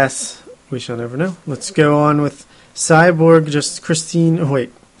 alas, we shall never know. Let's go on with Cyborg Christine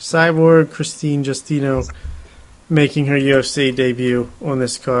Justino making her UFC debut on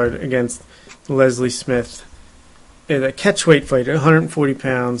this card against Leslie Smith that catchweight fight at 140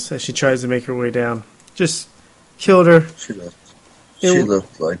 pounds as she tries to make her way down. Just killed her. She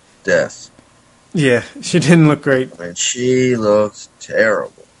looked like death. Yeah, she didn't look great. I mean, she looked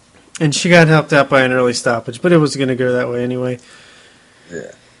terrible. And she got helped out by an early stoppage, but it was going to go that way anyway.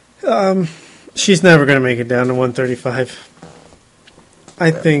 Yeah. She's never going to make it down to 135.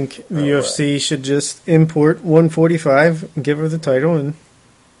 I think the UFC should just import 145 and give her the title and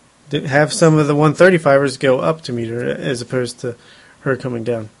have some of the 135ers go up to meet her as opposed to her coming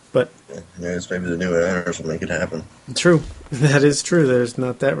down. But maybe the new owners will make it happen. True. That is true. There's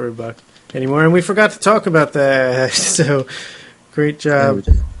not that roadblock anymore. And we forgot to talk about that. So, great job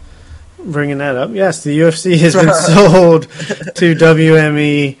bringing that up. Yes, the UFC has been sold to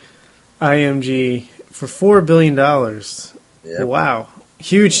WME IMG for $4 billion. Yep. Wow.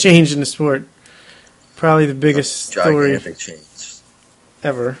 Huge change in the sport. Probably the biggest story change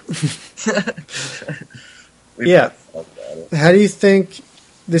ever. Yeah. How do you think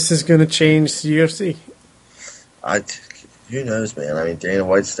this is going to change the UFC? Who knows, man? I mean, Dana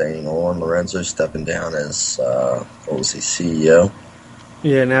White's staying on. Lorenzo's stepping down as, CEO?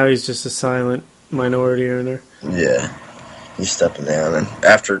 Yeah, now he's just a silent minority owner. Yeah. He's stepping down. And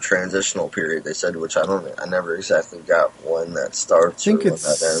after a transitional period, they said, which I never exactly got when that starts or when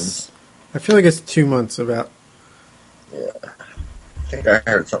that ends. I feel like it's 2 months about. Yeah. I think I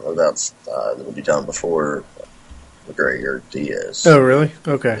heard something about it'll be done before McGregor Diaz. Oh, really?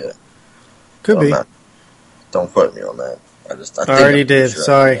 Okay. Yeah. Could be. Don't quote me on that. I already did. Sure.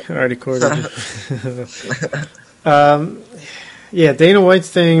 Sorry. I already quoted you. Yeah, Dana White's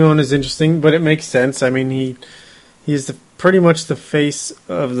thing on is interesting, but it makes sense. I mean, he's pretty much the face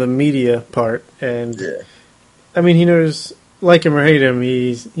of the media part. And, I mean, he knows, like him or hate him,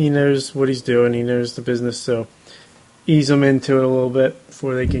 he knows what he's doing. He knows the business, so ease them into it a little bit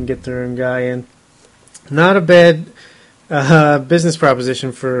before they can get their own guy in. Not a bad business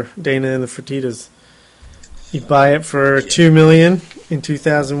proposition for Dana and the Fertittas. You buy it for $2 million in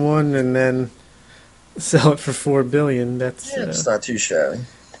 2001, and then sell it for $4 billion. That's it's not too shabby.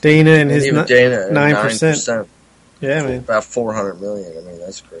 Dana and his Dana 9%. Yeah, man. About $400 million. I mean,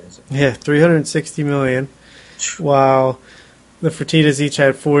 that's crazy. Yeah, $360 million. While the Fertittas each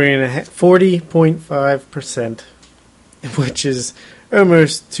had 40.5%, which is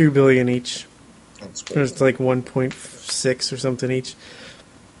almost $2 billion each. It's like 1.6 or something each.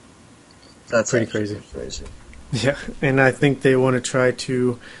 That's pretty crazy. Yeah, and I think they want to try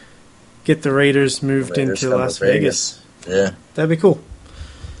to get the Raiders moved into Las Vegas. Yeah. That'd be cool.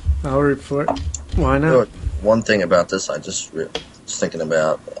 I'll root for it. Why not? You know, one thing about this I just was thinking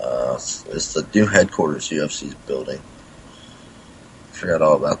about is the new headquarters UFC's building. I forgot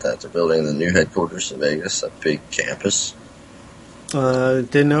all about that. They're building the new headquarters in Vegas, a big campus.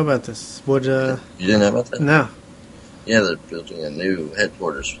 Didn't know about this. You didn't know about that? No. Yeah, they're building a new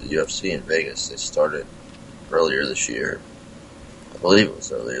headquarters for the UFC in Vegas. They started earlier this year. I believe it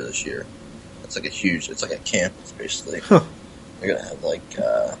was earlier this year. It's like a campus, basically. Huh. They're going to have, like,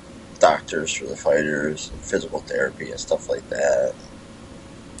 doctors for the fighters, and physical therapy and stuff like that.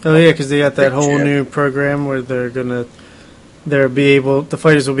 Oh, yeah, because they got that whole new program where the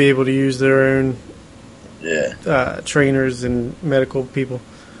fighters will be able to use their own trainers and medical people.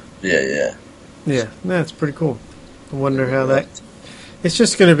 Yeah. Yeah, that's pretty cool. I wonder how that. It's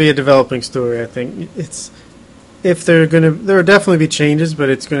just going to be a developing story. I think there will definitely be changes, but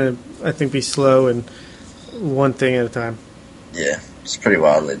it's going to, I think, be slow and one thing at a time. Yeah, it's pretty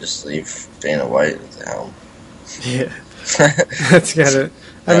wild. They just leave Dana White at the helm. Yeah, that's got it.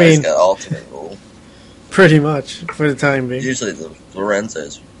 I mean, he's got ultimate rule. Pretty much for the time being. Usually the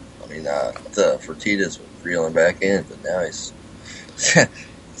Lorenzos, the Fertittas were reeling back in, but now he's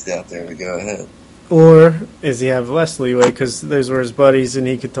out there to go ahead. Or does he have less leeway because those were his buddies and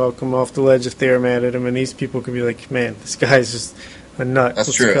he could talk them off the ledge if they were mad at him, and these people could be like, man, this guy's just a nut.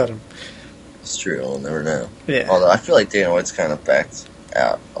 Let's true. Cut him. That's true. We'll never know. Yeah. Although I feel like Dana White's kind of backed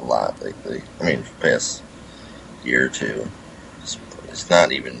out a lot lately. I mean, for the past year or two. It's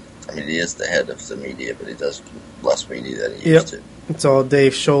not even... I mean, he is the head of the media, but he does less media than he used to. It's all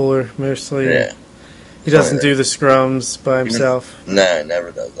Dave Scholler, mostly. Yeah. He doesn't do the scrums by himself. No, he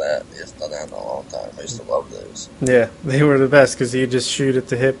never does that. He hasn't done that in a long time. I used to love those. Yeah, they were the best because he'd just shoot at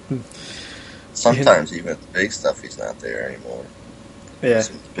the hip. Sometimes even at the big stuff, he's not there anymore. Yeah.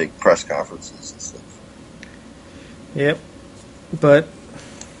 Some big press conferences and stuff. Yep. But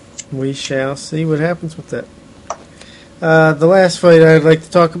we shall see what happens with that. The last fight I'd like to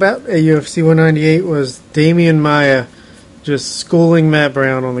talk about at UFC 198 was Damian Maia just schooling Matt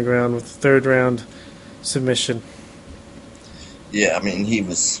Brown on the ground with a third-round submission. Yeah, I mean, he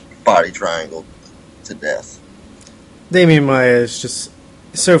was body triangled to death. Damian Maia is just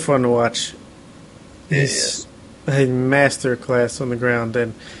so fun to watch. He's a master class on the ground,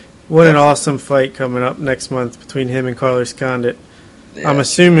 and what an awesome fight coming up next month between him and Carlos Condit. Yeah. I'm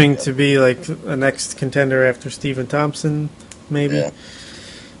assuming to be like a next contender after Stephen Thompson, maybe. Yeah.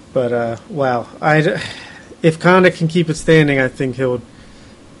 But wow, if Condit can keep it standing, I think he'll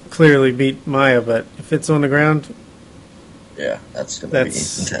clearly beat Maia. But if it's on the ground, yeah, that's going to be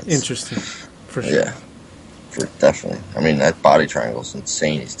intense. Interesting, for sure. Yeah, definitely. I mean, that body triangle is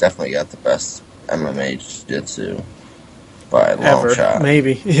insane. He's definitely got the best MMA jiu-jitsu by a long shot.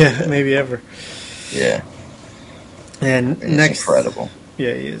 Maybe, yeah, maybe ever. Yeah. And next, incredible.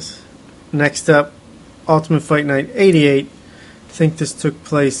 Yeah, he is. Next up, Ultimate Fight Night 88. I think this took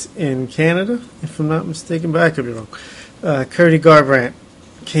place in Canada, if I'm not mistaken, but I could be wrong. Cody Garbrandt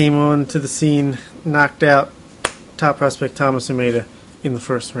came on to the scene, knocked out top prospect Thomas Almeida in the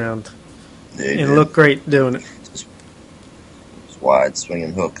first round. Yeah, and looked great doing it. Just wide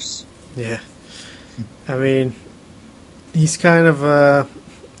swinging hooks. Yeah. I mean, he's kind of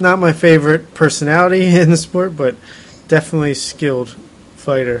not my favorite personality in the sport, but definitely skilled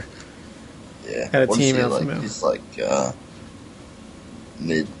fighter. Yeah. At a team alpha like? male. He's like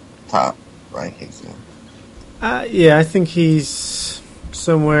mid-top rankings. Yeah, I think he's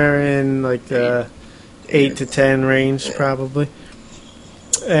somewhere in like the 8 to 10 range, probably.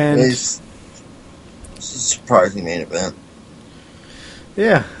 And it's a surprising main event.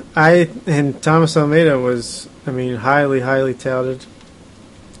 Yeah, and Thomas Almeida was, highly, highly touted.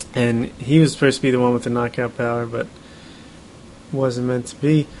 And he was supposed to be the one with the knockout power, but wasn't meant to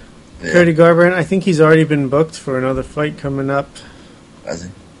be. Yeah. Cody Garbrandt, I think he's already been booked for another fight coming up. Has he?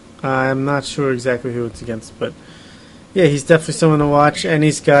 I'm not sure exactly who it's against, but yeah, he's definitely someone to watch. And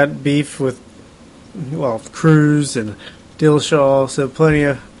he's got beef with, Cruz and Dillashaw, so plenty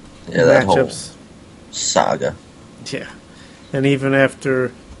of that matchups. Whole saga. Yeah. And even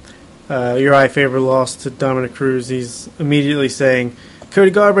after Uriah Faber lost to Dominic Cruz, he's immediately saying,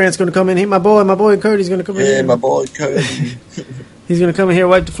 Cody Garbrandt's going to come in here. My boy Cody's going to come in here. Yeah, my boy Cody. He's going to come in here,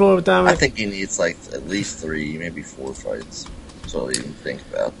 wipe the floor with Dominic. I think he needs at least 3, maybe 4 fights. That's all you can think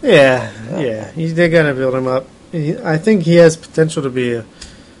about. Yeah. They got to build him up. I think he has potential to be a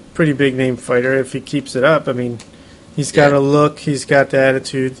pretty big name fighter if he keeps it up. He's got a look, he's got the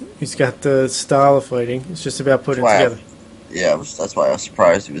attitude, he's got the style of fighting. It's just about putting it together. That's why I was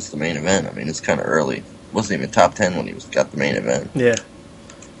surprised he was the main event. It's kind of early. Wasn't even top 10 when he got the main event. Yeah.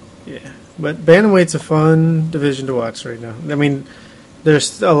 But bantamweight's a fun division to watch right now.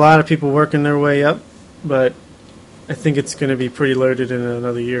 There's a lot of people working their way up, but I think it's going to be pretty loaded in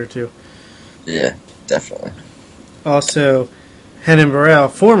another year or two. Yeah, definitely. Also, Renan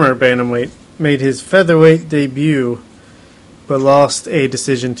Barão, former bantamweight, made his featherweight debut, but lost a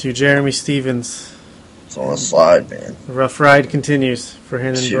decision to Jeremy Stephens. It's on a slide, man. The rough ride continues for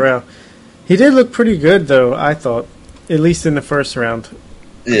Renan Barão. He did look pretty good, though, I thought, at least in the first round.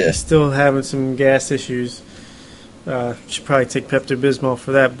 Yeah. He's still having some gas issues. Should probably take Pepto-Bismol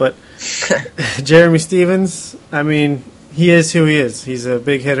for that. But Jeremy Stephens, he is who he is. He's a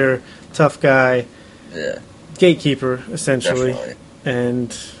big hitter, tough guy. Yeah. Gatekeeper, essentially. Definitely.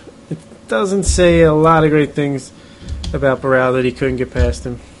 And it doesn't say a lot of great things about Barão that he couldn't get past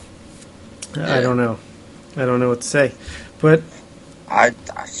him. Yeah. I don't know what to say. But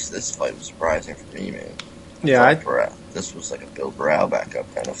this fight was surprising for me, man. Yeah, this was like a Bill Barão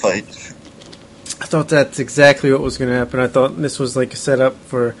backup kind of fight. I thought that's exactly what was going to happen. I thought this was like a setup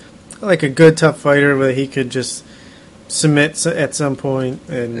for like a good tough fighter where he could just submit at some point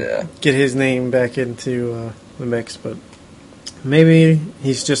and get his name back into the mix. But maybe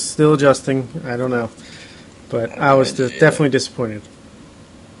he's just still adjusting. I don't know. But I was definitely disappointed.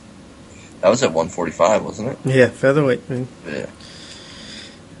 That was at 145, wasn't it? Yeah, featherweight, man. Yeah.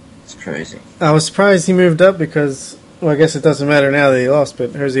 It's crazy. I was surprised he moved up because, I guess it doesn't matter now that he lost,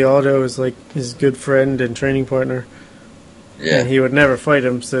 but Jersey Aldo is like his good friend and training partner. Yeah. And he would never fight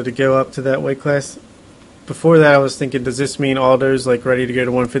him, so to go up to that weight class. Before that, I was thinking, does this mean Aldo's like ready to go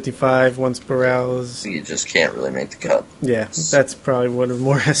to 155 once Barão's... You just can't really make the cut. Yeah, that's probably what it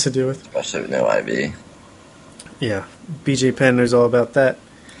more has to do with. Especially with no IV. Yeah, BJ Penn knows all about that.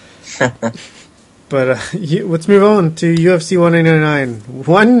 But let's move on to UFC 199.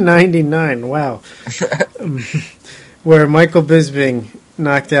 199, wow. Where Michael Bisping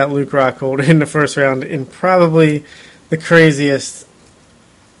knocked out Luke Rockhold in the first round in probably the craziest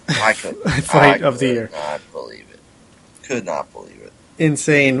fight of the year. Could not believe it.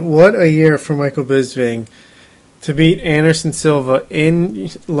 Insane. What a year for Michael Bisping to beat Anderson Silva in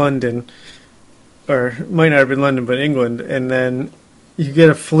London, or might not have been London, but England, and then you get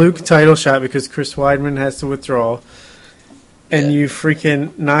a fluke title shot because Chris Weidman has to withdraw. and Yeah. you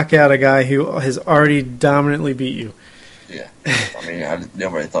freaking knock out a guy who has already dominantly beat you. Yeah. I mean,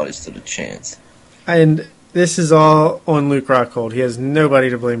 nobody thought he stood a chance. And this is all on Luke Rockhold. He has nobody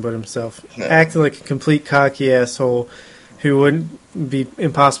to blame but himself. No. Acted like a complete cocky asshole who wouldn't be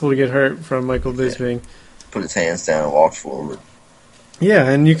impossible to get hurt from Michael Bisping. Put his hands down and walked forward. Yeah,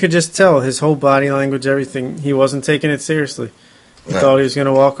 and you could just tell his whole body language, everything. He wasn't taking it seriously. He No. thought he was going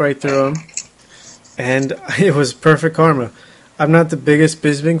to walk right through him. And it was perfect karma. I'm not the biggest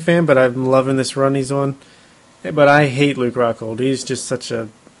Bisping fan, but I'm loving this run he's on. But I hate Luke Rockhold. He's just such a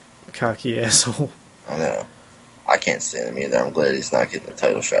cocky asshole. I know. I can't stand him either. I'm glad he's not getting the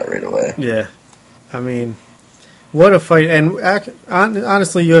title shot right away. Yeah. I mean, what a fight. And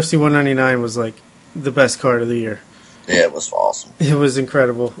honestly, UFC 199 was like the best card of the year. Yeah, it was awesome. It was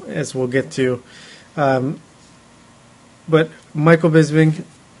incredible, as we'll get to. But Michael Bisping,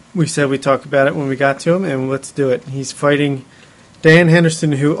 we said we'd talk about it when we got to him, and let's do it. He's fighting Dan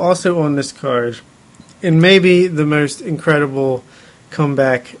Henderson, who also on this card, in maybe the most incredible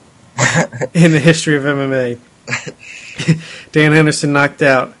comeback in the history of MMA. Dan Henderson knocked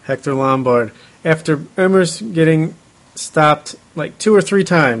out Hector Lombard after almost getting stopped like 2 or 3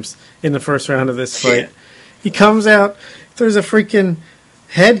 times in the first round of this fight. Yeah. He comes out, throws a freaking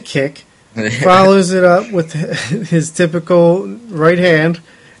head kick, follows it up with his typical right hand,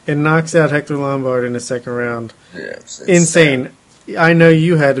 and knocks out Hector Lombard in the second round. Yeah, it's Insane. I know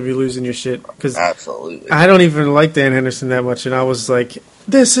you had to be losing your shit because Absolutely. I don't even like Dan Henderson that much, and I was like,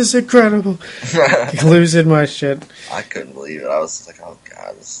 this is incredible. Losing my shit. I couldn't believe it. I was like, oh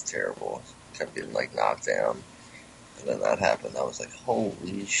god, this is terrible. Kept getting like knocked down. And then that happened. I was like,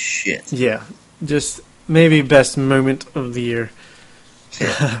 holy shit. Yeah, just maybe best moment of the year.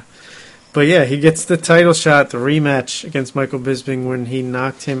 Yeah. But yeah, he gets the title shot, the rematch against Michael Bisping when he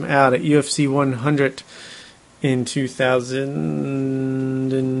knocked him out at UFC 100 in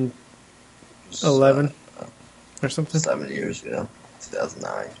 2011 or something. 7 years ago.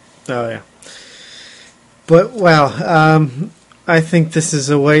 2009. Oh, yeah. But, wow, I think this is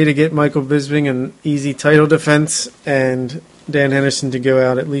a way to get Michael Bisping an easy title defense and Dan Henderson to go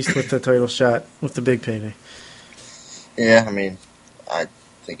out at least with the title shot with the big payday. Yeah, I mean, I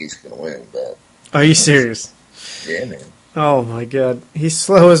think he's going to win, but Are you serious? yeah, man. Oh, my God. He's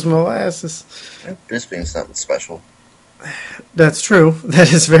slow as molasses. Bisping's nothing special. That's true.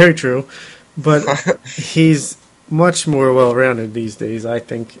 That is very true. But he's much more well-rounded these days, I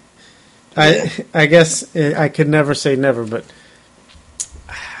think. I guess I could never say never, but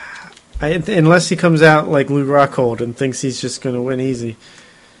unless he comes out like Luke Rockhold and thinks he's just going to win easy.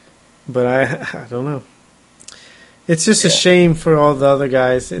 But I don't know. It's just a shame for all the other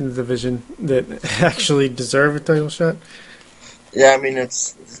guys in the division that actually deserve a title shot. Yeah, I mean,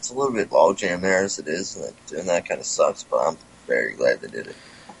 it's a little bit logjam there as it is, and that kind of sucks, but I'm very glad they did it.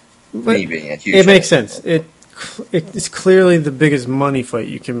 But Me being a huge it makes fan. sense. It's clearly the biggest money fight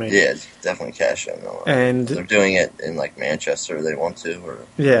you can make. Yeah, it's definitely cash in. And they're doing it in like Manchester. They want to, or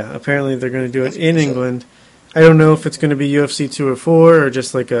yeah, apparently they're going to do it That's in pretty England. I don't know if it's going to be UFC 204 or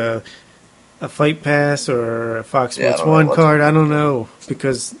just like a Fight Pass or a Fox Yeah, I Sports don't know 1 what- card. I don't know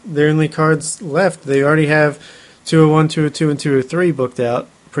because their only cards left. They already have 201, 202, and 203 booked out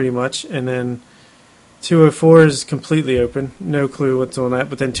pretty much, and then 204 is completely open. No clue what's on that.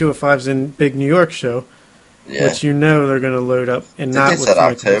 But then 205 is in big New York show, yeah, which you know they're going to load up and they not did with said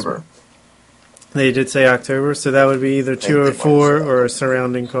Michael October. Bisping. They did say October, so that would be either think they might have 204 said or a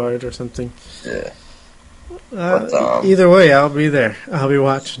surrounding card or something. Yeah, But, Either way, I'll be there. I'll be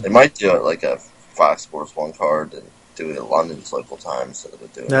watching. they might do it like a Fox Sports 1 card and do it at London's local time instead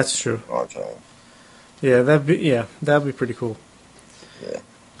of doing That's it true. our time. Yeah, that'd be pretty cool. Yeah.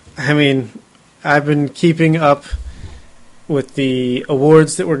 I mean, I've been keeping up with the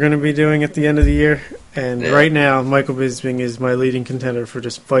awards that we're going to be doing at the end of the year, and Yeah. right now, Michael Bisping is my leading contender for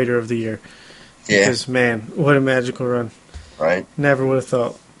just Fighter of the Year. Yeah, Because, man, what a magical run. right? Never would have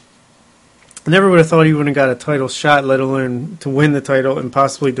thought. Never would have thought he would have got a title shot, let alone to win the title and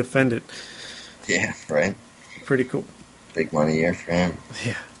possibly defend it. Yeah, right. Pretty cool. Big money year for him.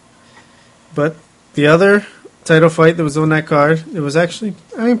 Yeah. But the other title fight that was on that card, it was actually,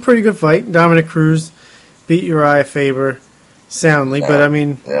 pretty good fight. Dominic Cruz beat Uriah Faber soundly, but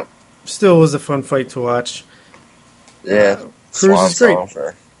Yep. still was a fun fight to watch. Yeah. Cruz is great.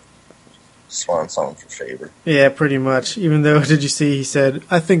 Swan song for Faber. Yeah, pretty much. Even though, did you see, he said,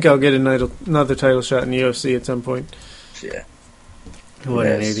 I think I'll get another title shot in the UFC at some point. Yeah. What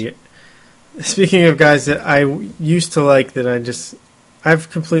an Yes. idiot. Speaking of guys that I used to like that I've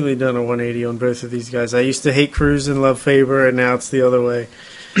completely done a 180 on both of these guys. I used to hate Cruz and love Faber, and now it's the other way.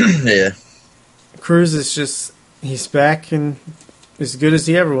 Yeah. Cruz is just he's back and as good as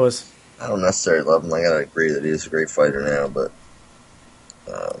he ever was. I don't necessarily love him. I gotta agree that he's a great fighter now, but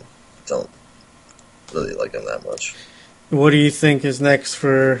don't really like him that much. What do you think is next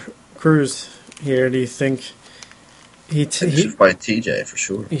for Cruz here? Do you think he should fight TJ for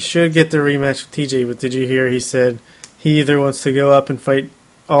sure? He should get the rematch with TJ, but did you hear he said he either wants to go up and fight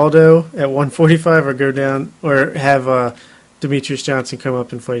Aldo at 145 or go down or have Demetrius Johnson come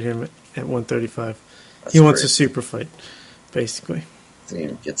up and fight him at 135. He wants a super fight, basically. I think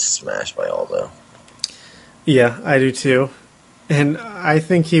he gets smashed by Aldo. Yeah, I do too. And I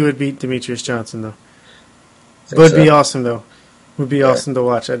think he would beat Demetrius Johnson, though. Would be awesome, though. Would be awesome to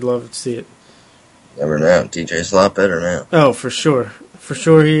watch. I'd love to see it. Never know. TJ's a lot better now. Oh, for sure. For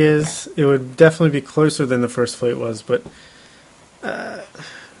sure he is. It would definitely be closer than the first fight was, but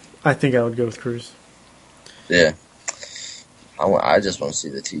I think I would go with Cruz. Yeah. I just want to see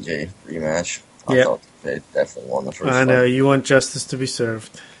the TJ rematch. I thought they definitely won the first fight. I know. You want justice to be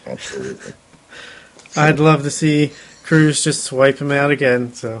served. Absolutely. I'd love to see Cruz just swipe him out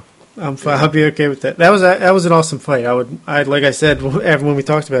again, so I'll be okay with that. That was an awesome fight. I'd like I said when we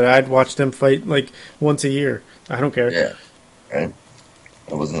talked about it, I'd watch them fight like once a year. I don't care. Yeah, right.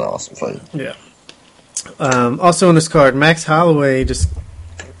 It was an awesome fight. Yeah. Also on this card, Max Holloway just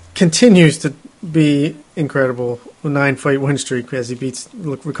continues to be incredible. A 9-fight win streak as he beats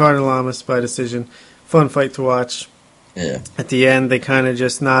Ricardo Lamas by decision. Fun fight to watch. Yeah. At the end, they kind of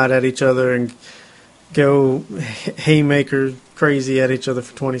just nod at each other and go haymaker crazy at each other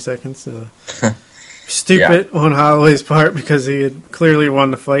for 20 seconds. Stupid on Holloway's part because he had clearly won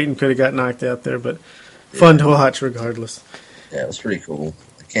the fight and could have got knocked out there, but fun to watch regardless. Yeah, it was pretty cool.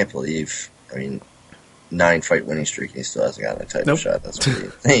 I can't believe, 9-fight winning streak and he still hasn't gotten a title shot. That's pretty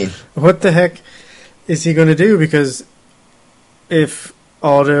insane. What the heck is he going to do? Because if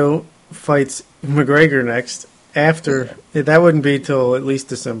Aldo fights McGregor next, that wouldn't be till at least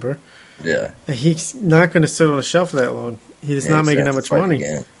December. Yeah. He's not going to sit on the shelf that long. He's not making that much money.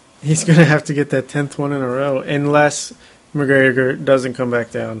 Again. He's going to have to get that 10th one in a row unless McGregor doesn't come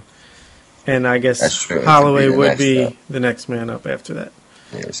back down. And I guess Holloway would be the next man up after that.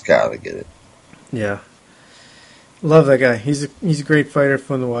 Yeah, he's got to get it. Yeah. Love that guy. He's a great fighter,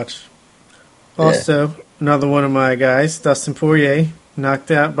 fun to watch. Also, another one of my guys, Dustin Poirier,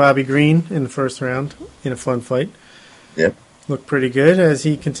 knocked out Bobby Green in the first round in a fun fight. Yep. Looked pretty good as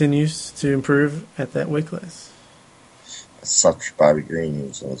he continues to improve at that weight class. It sucked for Bobby Green. He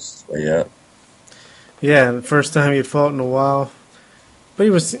was on his way up. Yeah, the first time he had fought in a while. But he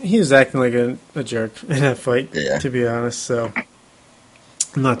was acting like a jerk in that fight, to be honest. So,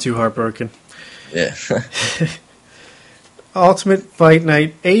 I'm not too heartbroken. Yeah. Ultimate Fight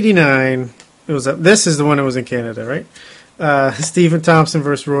Night 89. This is the one that was in Canada, right? Stephen Thompson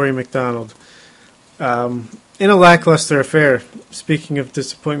versus Rory McDonald. In a lackluster affair, speaking of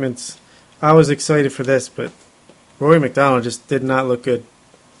disappointments, I was excited for this, but Rory McDonald just did not look good.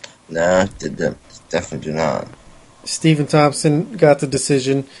 No, definitely do not. Stephen Thompson got the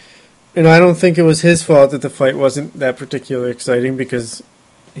decision, and I don't think it was his fault that the fight wasn't that particularly exciting because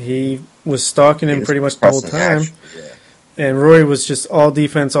he was stalking him pretty much the whole time. And Rory was just all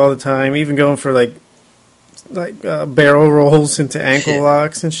defense all the time, even going for like barrel rolls into ankle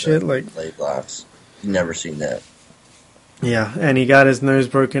locks and shit. Like leg locks. You've never seen that. Yeah, and he got his nose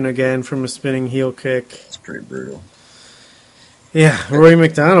broken again from a spinning heel kick. It's pretty brutal. Yeah, Rory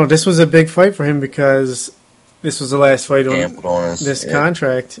McDonald. This was a big fight for him because this was the last fight on this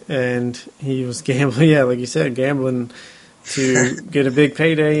contract, and he was gambling. Yeah, like you said, gambling to get a big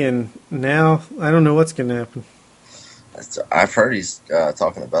payday, and now I don't know what's going to happen. I've heard he's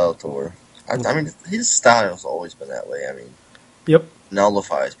talking about Bellator. I mean, his style's always been that way. I mean, yep,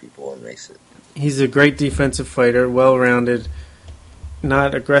 nullifies people and makes it. He's a great defensive fighter, well-rounded,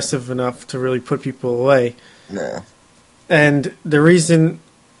 not aggressive enough to really put people away. No. And the reason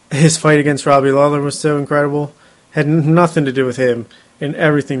his fight against Robbie Lawler was so incredible had nothing to do with him and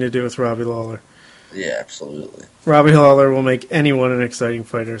everything to do with Robbie Lawler. Yeah, absolutely. Robbie Lawler will make anyone an exciting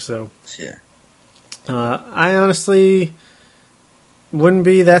fighter, so... Yeah. I honestly wouldn't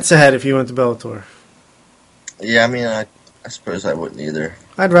be that sad if he went to Bellator. Yeah, I mean, I suppose I wouldn't either.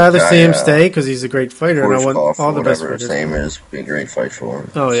 I'd rather see him stay because he's a great fighter, and I want all the best fighters. His name is, be a great fight for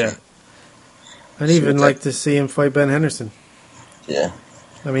him. Oh, yeah. I'd even like to see him fight Ben Henderson. Yeah.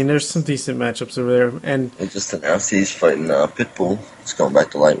 I mean, there's some decent matchups over there. And they just announced he's fighting Pitbull. He's going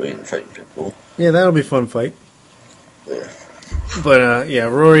back to lightweight and fighting Pitbull. Yeah, that'll be a fun fight. Yeah. But,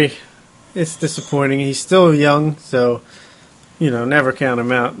 Rory, it's disappointing. He's still young, so, never count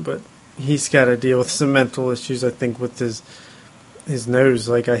him out. But he's got to deal with some mental issues, I think, with his his nose.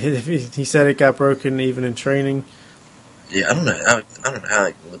 Like he said, it got broken even in training. Yeah, I don't know. I don't know how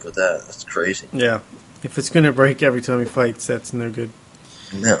I can live with that. That's crazy. Yeah, if it's going to break every time he fights, that's no good.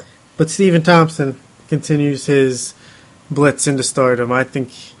 No. But Stephen Thompson continues his blitz into stardom. I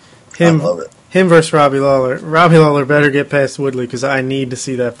think I love it. him versus Robbie Lawler. Robbie Lawler better get past Woodley because I need to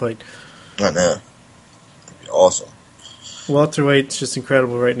see that fight. I know. That'd be awesome. Welterweight's just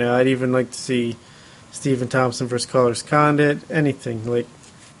incredible right now. I'd even like to see Stephen Thompson versus Carlos Condit. Anything. Like,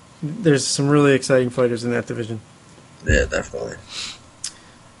 there's some really exciting fighters in that division. Yeah, definitely.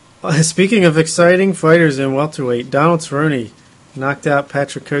 Speaking of exciting fighters in welterweight, Donald Cerrone knocked out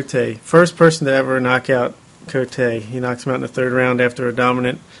Patrick Cote. First person to ever knock out Cote. He knocked him out in the third round after a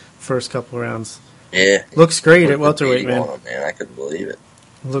dominant first couple rounds. Yeah. Looks great at welterweight, man. Man. I couldn't believe it.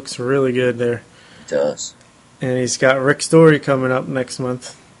 Looks really good there. He does. And he's got Rick Story coming up next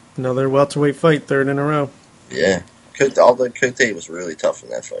month. Another welterweight fight, third in a row. Yeah. Although Cote was really tough in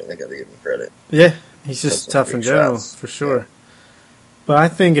that fight. I got to give him credit. Yeah, he's just tough in general, for sure. Yeah. But I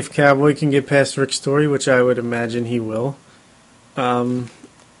think if Cowboy can get past Rick Story, which I would imagine he will,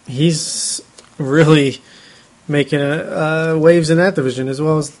 he's really making waves in that division as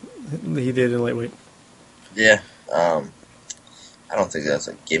well as he did in lightweight. Yeah. I don't think that's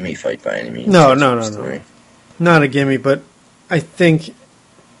a gimme fight by any means. No. Not a gimme, but I think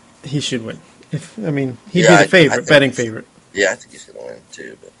he should win. He'd be the favorite, betting favorite. Yeah, I think he's going to win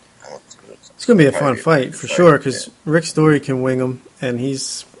too, but I don't think it's going to be a fun fight for sure because Rick Story can wing him, and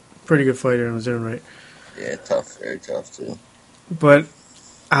he's a pretty good fighter in his own right. Yeah, tough, very tough too. But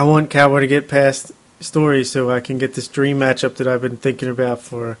I want Cowboy to get past Story so I can get this dream matchup that I've been thinking about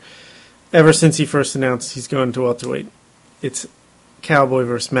for ever since he first announced he's going to welterweight. It's Cowboy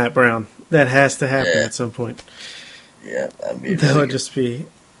versus Matt Brown. That has to happen at some point. Yeah, that would just be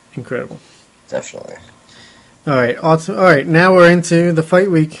incredible. Definitely. All right. Now we're into the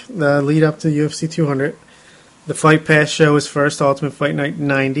fight week, the lead up to UFC 200. The Fight Pass show is first, Ultimate Fight Night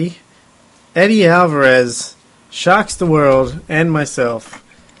 90. Eddie Alvarez shocks the world and myself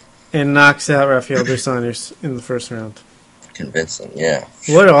and knocks out Rafael dos Anjos in the first round. Convincing, yeah.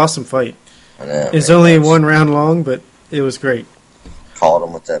 What an awesome fight. I know. It's only 1 round long, but it was great. Caught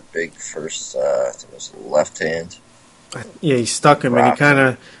him with that big first, I think it was left hand. Yeah, he stuck him, and he kind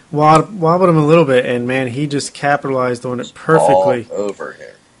of wobbled him a little bit, and, man, he just capitalized on it perfectly. All over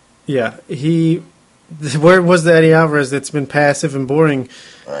him. Yeah, where was the Eddie Alvarez that's been passive and boring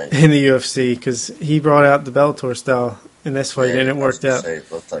in the UFC? Because he brought out the Bellator style in this fight, and it worked out. It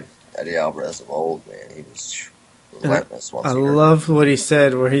looked like Eddie Alvarez of old, man. He was relentless. I love what he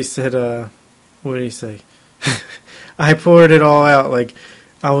said, where he said, what did he say? I poured it all out. Like,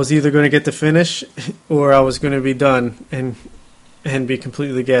 I was either going to get the finish or I was going to be done and be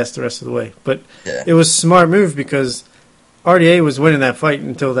completely gassed the rest of the way. But it was a smart move because RDA was winning that fight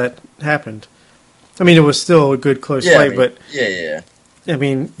until that happened. I mean, it was still a good, close fight, but I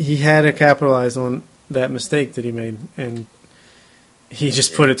mean, he had to capitalize on that mistake that he made, and he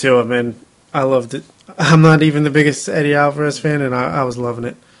just put it to him, and I loved it. I'm not even the biggest Eddie Alvarez fan, and I was loving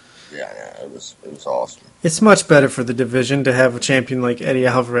it. Yeah, it was awesome. It's much better for the division to have a champion like Eddie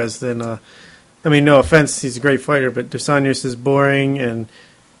Alvarez than, I mean, no offense, he's a great fighter, but dos Anjos is boring, and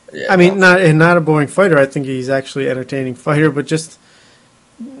not a boring fighter. I think he's actually an entertaining fighter, but just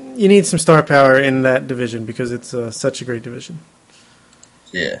you need some star power in that division because it's such a great division.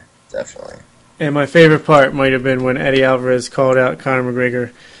 Yeah, definitely. And my favorite part might have been when Eddie Alvarez called out Conor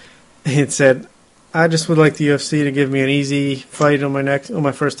McGregor. He said, I just would like the UFC to give me an easy fight on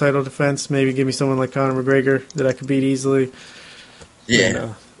my first title defense. Maybe give me someone like Conor McGregor that I could beat easily.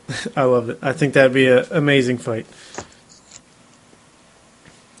 Yeah. And, I loved it. I think that'd be an amazing fight.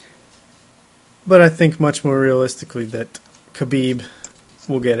 But I think much more realistically that Khabib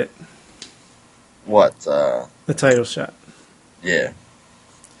will get it. What? The title shot. Yeah.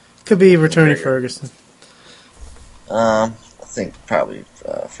 Khabib returning Ferguson. I think probably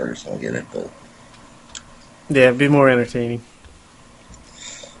Ferguson will get it, but... Yeah, it'd be more entertaining.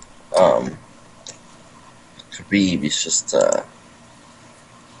 Khabib, he's just...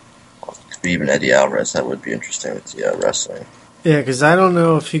 Khabib and Eddie Alvarez, that would be interesting with the wrestling. Yeah, because I don't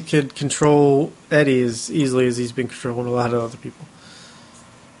know if he could control Eddie as easily as he's been controlling a lot of other people.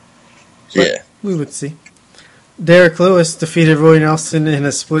 But we would see. Derek Lewis defeated Roy Nelson in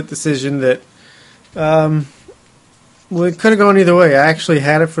a split decision that could have gone either way. I actually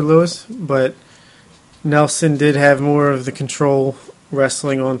had it for Lewis, but Nelson did have more of the control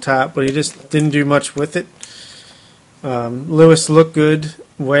wrestling on top, but he just didn't do much with it. Lewis looked good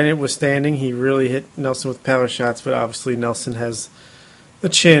when it was standing. He really hit Nelson with power shots, but obviously Nelson has the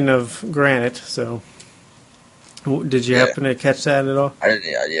chin of granite, so Did you happen to catch that at all? I didn't.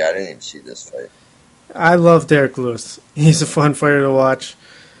 Yeah, I didn't even see this fight. I love Derek Lewis. He's a fun fighter to watch.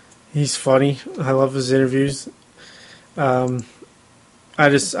 He's funny. I love his interviews. I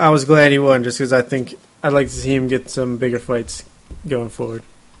was glad he won just because I think I'd like to see him get some bigger fights going forward.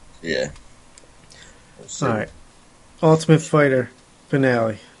 Yeah. All right. Ultimate Fighter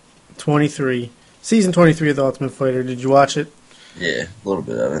finale. 23. Season 23 of The Ultimate Fighter. Did you watch it? Yeah, a little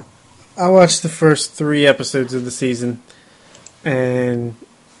bit of it. I watched the first 3 episodes of the season and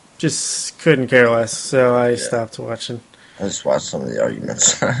just couldn't care less, so I stopped watching. I just watched some of the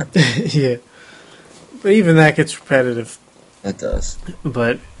arguments. Yeah. But even that gets repetitive. It does.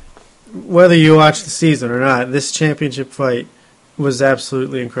 But whether you watch the season or not, this championship fight was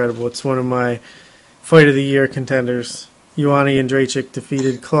absolutely incredible. It's one of my Fight of the Year contenders. Joanna Jędrzejczyk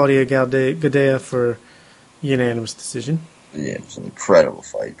defeated Claudia Gadelha for unanimous decision. Yeah, it was an incredible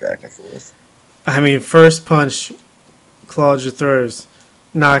fight back and forth. I mean, first punch Claudia throws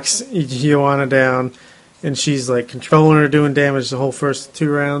knocks Joanna down, and she's like controlling her, doing damage the whole first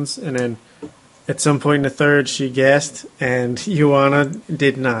 2 rounds, and then at some point in the third, she gassed, and Joanna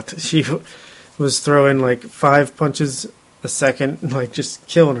did not. She was throwing like 5 punches a second, like just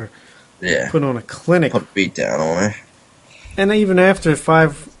killing her. Yeah. Putting on a clinic. Put a beat down on her. And even after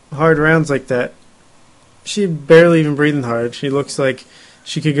 5 hard rounds like that, she barely even breathing hard. She looks like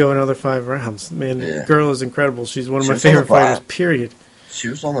she could go another 5 rounds. Man, the girl is incredible. She's one of my favorite fighters, period. She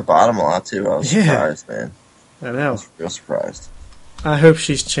was on the bottom a lot, too. I was surprised, man. I know. I was real surprised. I hope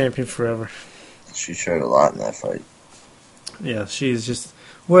she's champion forever. She showed a lot in that fight. Yeah, she's just...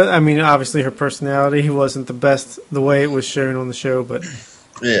 Well, I mean, obviously her personality wasn't the best the way it was shown on the show, but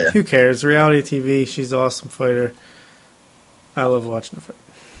who cares? Reality TV, she's an awesome fighter. I love watching her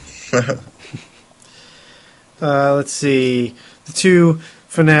fight. Let's see. The 2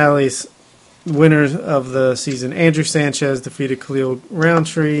 finales, winners of the season. Andrew Sanchez defeated Khalil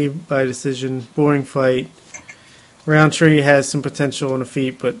Roundtree by decision. Boring fight. Roundtree has some potential in a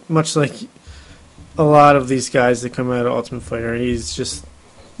feat, but much like a lot of these guys that come out of Ultimate Fighter, he's just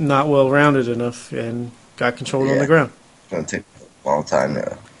not well-rounded enough and got controlled on the ground. It's going to take a long time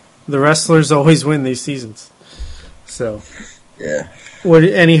now. The wrestlers always win these seasons. So, yeah.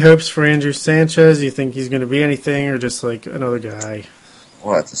 Any hopes for Andrew Sanchez? Do you think he's going to be anything or just like another guy?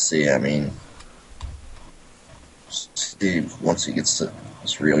 We'll have to see. I mean, see once he gets to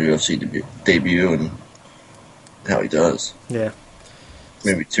his real UFC debut and how he does. Yeah.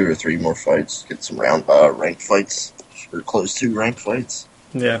 Maybe 2 or 3 more fights. Get some ranked fights or close to ranked fights.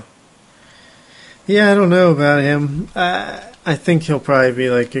 Yeah. Yeah, I don't know about him. I think he'll probably be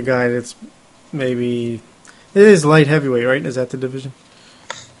like a guy that's maybe... It is light heavyweight, right? Is that the division?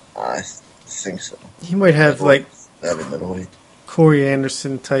 I think so. He might have like middleweight. Corey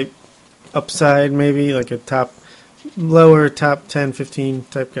Anderson type upside, maybe like a lower top 10, 15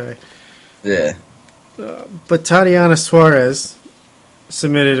 type guy. Yeah. But Tatiana Suarez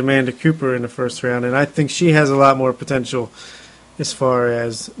submitted Amanda Cooper in the first round, and I think she has a lot more potential as far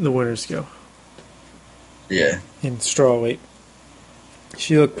as the winners go. Yeah. In strawweight.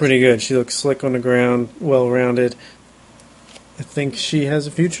 She looked pretty good. She looked slick on the ground, well-rounded. I think she has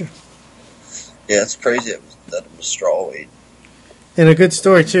a future. Yeah, it's crazy that it was strawweight. And a good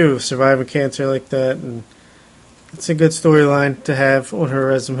story, too, surviving cancer like that. And it's a good storyline to have on her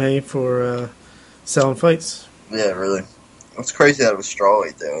resume for selling fights. Yeah, really. It's crazy that it was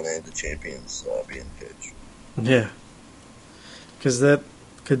strawweight, though, and they had the champions being pitched. Yeah. Because that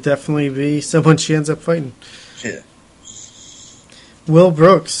could definitely be someone she ends up fighting. Yeah. Will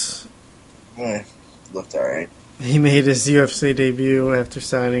Brooks. Yeah, looked alright. He made his UFC debut after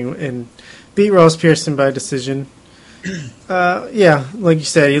signing and beat Ross Pearson by decision. Yeah, like you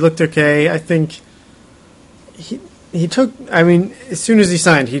said, he looked okay. I think he took... I mean, as soon as he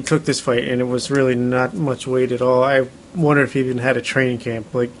signed, he took this fight, and it was really not much weight at all. I wonder if he even had a training camp.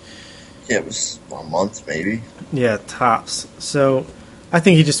 Yeah, it was a month, maybe. Yeah, tops. So... I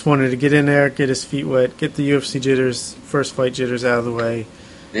think he just wanted to get in there, get his feet wet, get the UFC jitters, first fight jitters out of the way.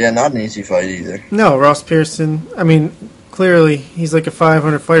 Yeah, not an easy fight either. No, Ross Pearson, I mean, clearly he's like a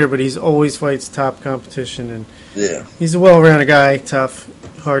 500 fighter, but he's always fights top competition. And he's a well-rounded guy, tough,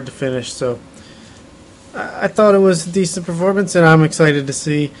 hard to finish. So I thought it was a decent performance, and I'm excited to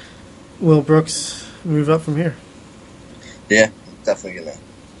see Will Brooks move up from here. Yeah, definitely going to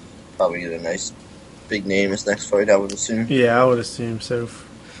probably get a nice... big name his next fight, I would assume. Yeah, I would assume so.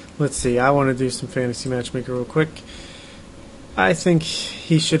 Let's see. I want to do some fantasy matchmaker real quick. I think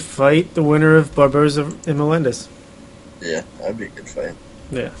he should fight the winner of Barboza and Melendez. Yeah, that'd be a good fight.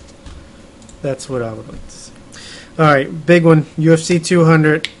 Yeah. That's what I would like to see. All right, big one. UFC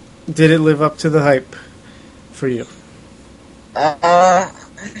 200. Did it live up to the hype? for you?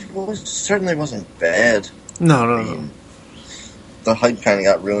 Certainly wasn't bad. No, I no, no. mean, the hype kind of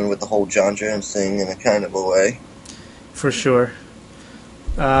got ruined with the whole John Jones thing in a kind of a way. For sure.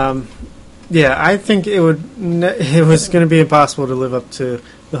 Yeah, I think it was going to be impossible to live up to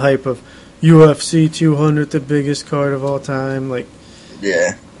the hype of UFC 200, the biggest card of all time. Like,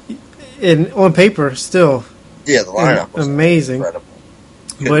 Yeah. on paper, still Yeah, the lineup was amazing. incredible.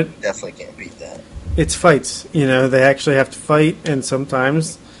 But Definitely can't beat that. it's fights. You know, they actually have to fight, and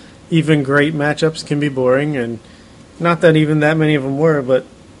sometimes even great matchups can be boring. And not that even that many of them were, but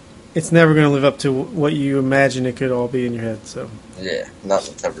it's never going to live up to what you imagine it could all be in your head. So Yeah,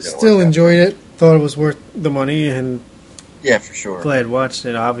 nothing's ever going to work still out. enjoyed it. Thought it was worth the money, and Yeah, for sure. glad watched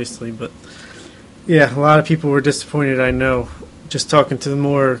it, obviously. But yeah, a lot of people were disappointed. I know, just talking to the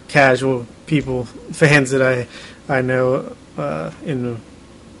more casual people, fans that I know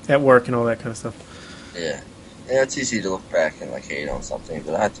at work and all that kind of stuff. Yeah. Yeah, it's easy to look back and like hate on something,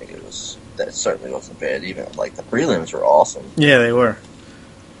 but I think that certainly wasn't bad. Even like the prelims were awesome. Yeah, they were.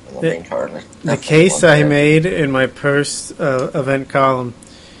 And the main card. The case I made in my post event column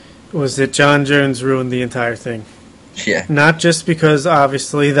was that John Jones ruined the entire thing. Yeah. Not just because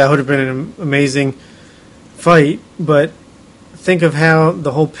obviously that would have been an amazing fight, but think of how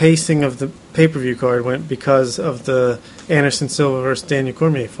the whole pacing of the pay-per-view card went because of the Anderson Silva versus Daniel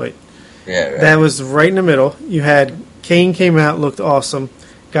Cormier fight. Yeah, right. That was right in the middle. You had Kane came out, looked awesome,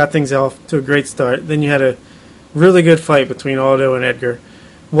 got things off to a great start. Then you had a really good fight between Aldo and Edgar.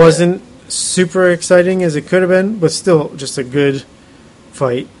 Wasn't super exciting as it could have been, but still just a good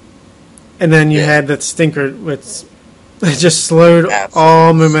fight. And then you had that stinker, which it just slowed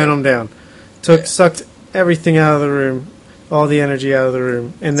all momentum down. Sucked everything out of the room, all the energy out of the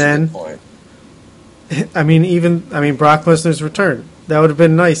room. And That's a then, good point. I mean, Brock Lesnar's return. That would have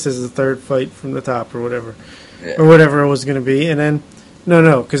been nice as the third fight from the top or whatever. Yeah. Or whatever it was going to be. And then,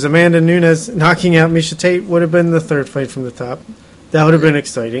 no, because Amanda Nunes knocking out Miesha Tate would have been the third fight from the top. That would have been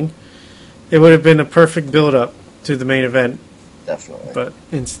exciting. It would have been a perfect build-up to the main event. Definitely. But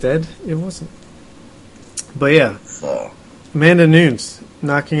instead, it wasn't. But yeah, So, Amanda Nunes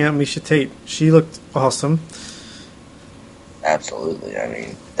knocking out Miesha Tate. She looked awesome. absolutely. I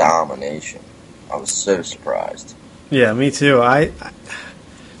mean, domination. I was so surprised. Yeah, me too. I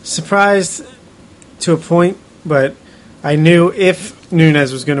surprised to a point, but I knew if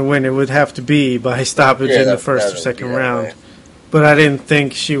Nunes was going to win, it would have to be by stoppage in the first or second round. Way. But I didn't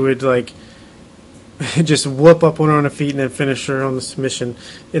think she would like just whoop up on her feet and then finish her on the submission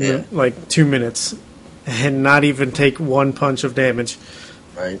in the, like 2 minutes and not even take one punch of damage.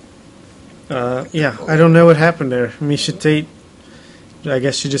 Right. Yeah, I don't know what happened there. Miesha Tate, I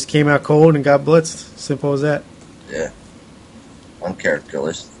guess she just came out cold and got blitzed. Simple as that. Yeah.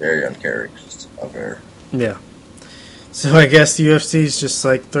 Uncharacteristic. Very uncharacteristic of her. Yeah. So I guess the UFC's just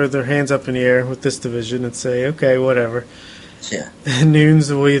like throw their hands up in the air with this division and say, okay, whatever. Yeah.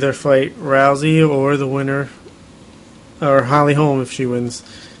 Nunes will either fight Rousey or the winner, or Holly Holm if she wins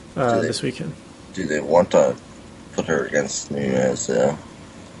this weekend. Do they want to put her against Nunes?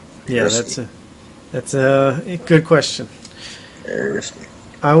 Yeah, risky. that's a good question. Very risky.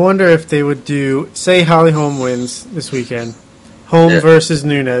 I wonder if they would do, say Holly Holm wins this weekend, Holm versus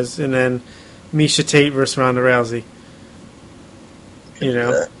Nunes, and then Miesha Tate versus Ronda Rousey. You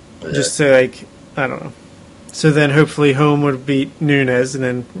know, just to like, I don't know. So then hopefully Holm would beat Nunes, and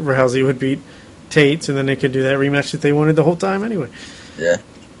then Rousey would beat Tate, and then they could do that rematch that they wanted the whole time anyway. Yeah.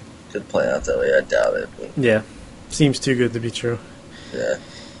 Could play out that way. I doubt it. But Yeah. Seems too good to be true. yeah.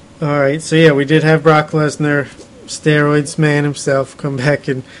 All right. So, yeah, we did have Brock Lesnar, steroids man himself, come back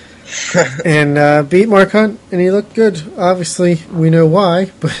and beat Mark Hunt, and he looked good. Obviously, we know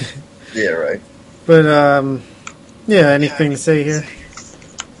why. But Yeah, right. But, yeah, anything to say here?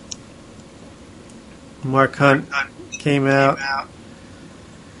 Mark Hunt came out.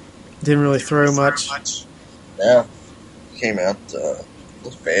 Didn't really throw much. Yeah. Came out,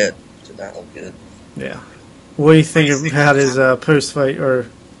 looked bad. Did not look good. Yeah. What do you think about his post-fight or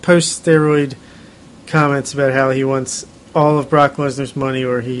post-steroid comments about how he wants all of Brock Lesnar's money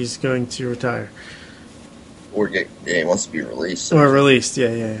or he's going to retire? Or he wants to be released. Or released,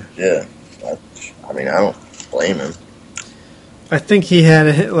 yeah. Yeah. I mean, I don't blame him. I think he had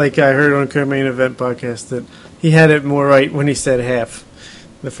it, like I heard on Co-Main Event podcast, that he had it more right when he said half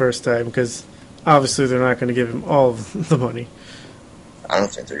the first time, because obviously they're not going to give him all of the money. I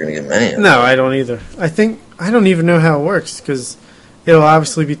don't think they're going to give him any of it. No, I don't either. I don't even know how it works, because it'll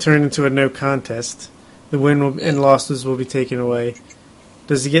obviously be turned into a no contest. The win and losses will be taken away.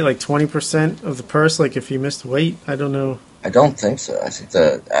 Does he get like 20% of the purse, like if he missed weight? I don't know. I don't think so. I think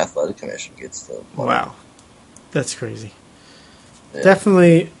the athletic commission gets the money. Wow. That's crazy. Yeah.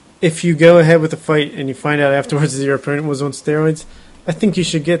 Definitely, if you go ahead with a fight and you find out afterwards that your opponent was on steroids, I think you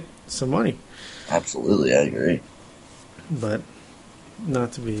should get some money. Absolutely, I agree. But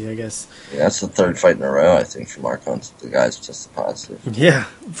not to be, I guess. Yeah, that's the third fight in a row, I think, from our country. The guys tested positive. Yeah,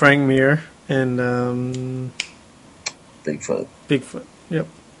 Frank Mir and Bigfoot. Bigfoot. Yep.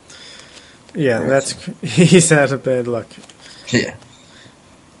 Yeah, he's had a bad luck. Yeah.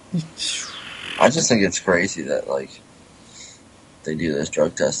 I just think it's crazy that, like, they do this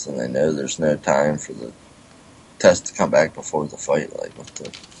drug test and they know there's no time for the test to come back before the fight. Like,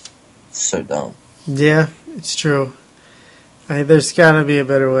 it's so dumb. Yeah, it's true. There's got to be a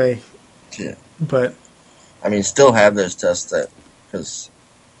better way. Yeah. But I mean, still have those tests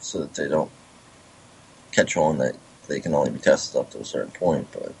so that they don't catch on that they can only be tested up to a certain point.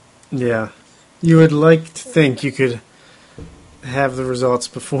 But yeah, you would like to think you could have the results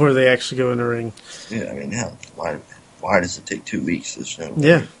before they actually go in the ring. Yeah, I mean, why does it take 2 weeks?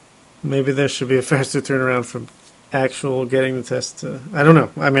 Yeah, maybe there should be a faster turnaround from actual getting the test. I don't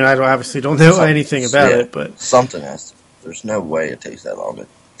know. I mean, I obviously don't know anything about it, but something has to. There's no way it takes that long to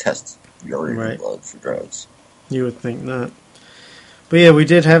test your blood for drugs. You would think not. But yeah, we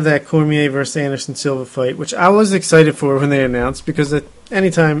did have that Cormier versus Anderson Silva fight, which I was excited for when they announced, because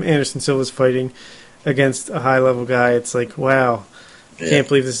anytime Anderson Silva's fighting against a high-level guy, it's like, wow, can't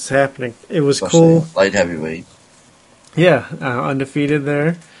believe this is happening. It was cool. Light heavyweight. Yeah, undefeated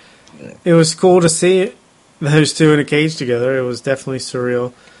there. Yeah. It was cool to see those two in a cage together. It was definitely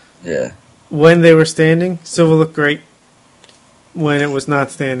surreal. Yeah. When they were standing, Silva looked great. When it was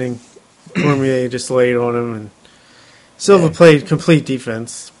not standing, Cormier just laid on him, and Silva played complete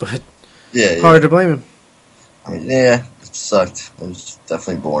defense, but hard to blame him. I mean, it sucked. It was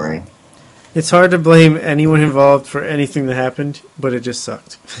definitely boring. It's hard to blame anyone involved for anything that happened, but it just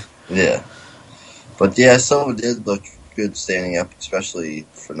sucked. Yeah. But yeah, Silva did look good standing up, especially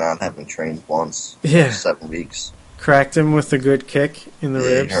for not having trained once for 7 weeks. Cracked him with a good kick in the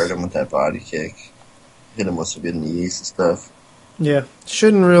ribs. He hurt him with that body kick. Hit him with some good knees and stuff. Yeah,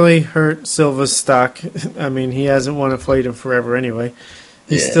 shouldn't really hurt Silva's stock. I mean, he hasn't won a fight in forever anyway.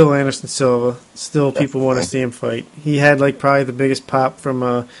 He's still Anderson Silva. Still, people want to see him fight. He had probably the biggest pop from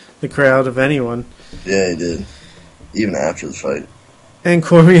the crowd of anyone. Yeah, he did. Even after the fight. And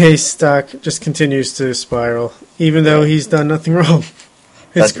Cormier's stock just continues to spiral, even though he's done nothing wrong.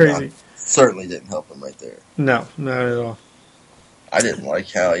 It's crazy. Certainly didn't help him right there. No, not at all. I didn't like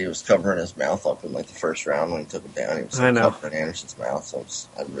how he was covering his mouth up in the first round when he took him down. He was covering Anderson's mouth, so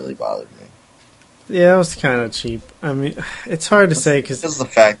that really bothered me. Yeah, it was kind of cheap. I mean, it's hard to say because the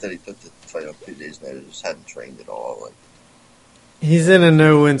fact that he took the fight on 2 days' notice, hadn't trained at all. He's in a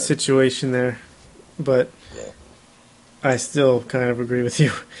no-win situation there, but I still kind of agree with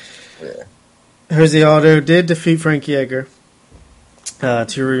you. Yeah. Jose Aldo did defeat Frankie Edgar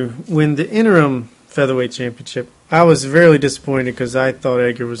to win the interim featherweight championship. I was very disappointed because I thought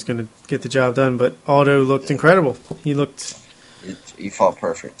Edgar was going to get the job done, but Aldo looked incredible. He fought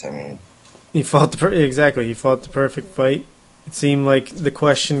perfect. I mean, he fought He fought the perfect fight. It seemed like the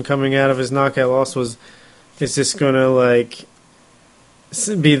question coming out of his knockout loss was, is this going to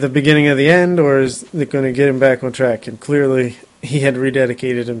be the beginning of the end, or is it going to get him back on track? And clearly, he had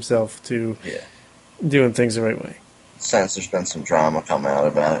rededicated himself to doing things the right way. Since there's been some drama come out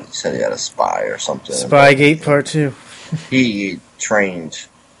about it, he said he had a spy or something. Spygate Part 2. He trained,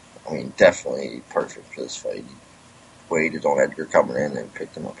 definitely perfect for this fight. He waited on Edgar coming in and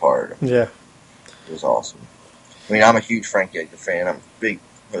picked him apart. Yeah. It was awesome. I'm a huge Frankie Edgar fan. I'm a big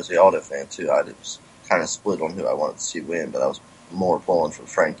Jose Aldo fan, too. I was kind of split on who I wanted to see win, but I was more pulling for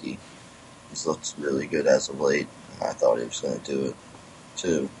Frankie. He's looked really good as of late, and I thought he was going to do it,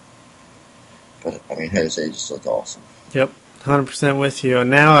 too. But, Jose just looked awesome. Yep, 100% with you.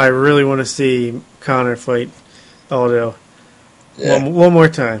 And now I really want to see Conor fight Aldo. Yeah. One more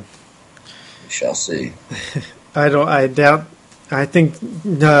time. We shall see. I think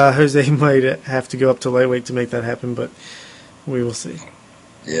Jose might have to go up to lightweight to make that happen, but we will see.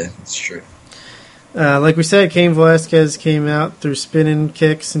 Yeah, that's true. Like we said, Cain Velasquez came out through spinning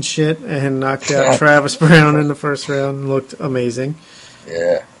kicks and shit and knocked out Travis Brown in the first round. Looked amazing.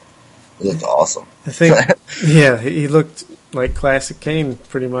 Yeah. He looked awesome. I think, he looked like classic Cain,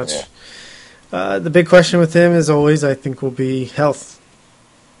 pretty much. Yeah. The big question with him, as always, I think will be health.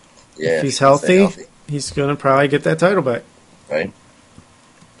 Yeah, if he's healthy, he's going to probably get that title back. Right.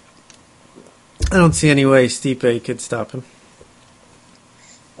 I don't see any way Stipe could stop him.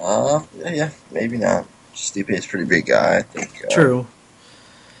 Maybe not. Stipe is a pretty big guy, I think. True.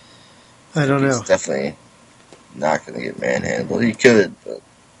 I don't know. He's definitely not going to get manhandled. He could, but...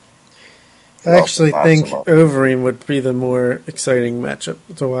 I actually think Overeem would be the more exciting matchup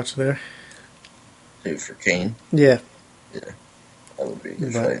to watch there. Who, for Kane? Yeah. Yeah, that would be a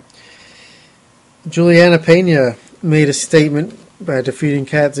good fight. Juliana Pena made a statement by defeating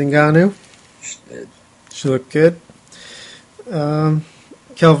Kat Zingano. She did. She looked good.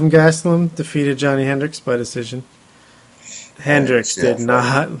 Kelvin Gastelum defeated Johnny Hendricks by decision. Hendricks did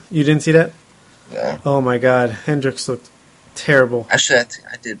not. You didn't see that? No. Oh my God, Hendricks looked terrible. Actually,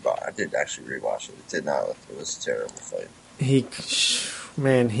 I did actually rewatch it. It did not look. It was a terrible fight.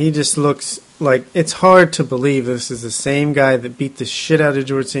 He just looks like it's hard to believe this is the same guy that beat the shit out of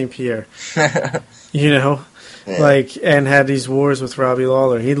George St. Pierre. You know, and had these wars with Robbie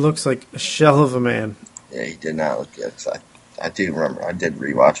Lawler. He looks like a shell of a man. Yeah, he did not look good. I do remember. I did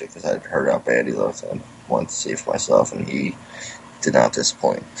rewatch it because I'd heard how bad he looked. I wanted to see it for myself, and he did not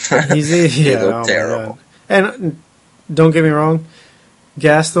disappoint. He looked terrible. And don't get me wrong,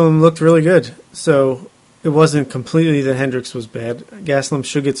 Gastelum looked really good. So it wasn't completely that Hendricks was bad. Gastelum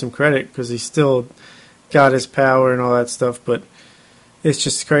should get some credit because he still got his power and all that stuff. But it's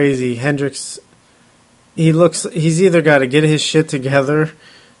just crazy. Hendricks, he's either got to get his shit together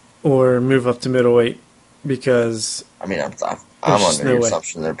or move up to middleweight because. I mean, I'm under the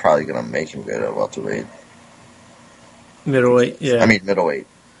assumption they're probably going to make him go to welterweight. Middleweight, yeah. I mean, middleweight,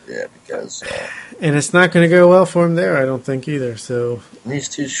 yeah, because... and it's not going to go well for him there, I don't think, either, so... He's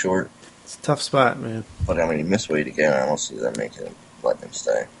too short. It's a tough spot, man. But, I mean, he missed weight again. I don't see that letting him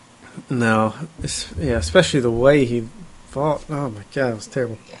stay. No. Especially the way he fought. Oh, my God, it was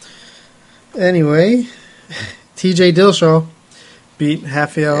terrible. Anyway, TJ Dillashaw beat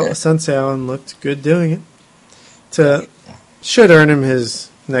Rafael Assunção and looked good doing it. Should earn him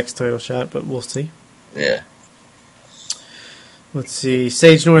his next title shot, but we'll see. Yeah. Let's see.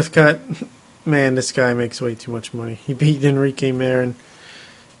 Sage Northcutt. Man, this guy makes way too much money. He beat Enrique Marin.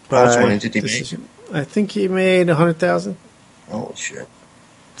 How much money did he make? I think he made $100,000. Oh, shit.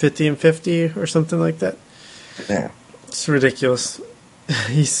 50 and 50 or something like that. Yeah. It's ridiculous.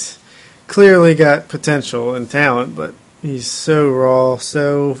 He's clearly got potential and talent, but he's so raw,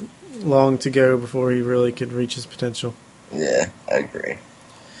 so long to go before he really could reach his potential. Yeah, I agree.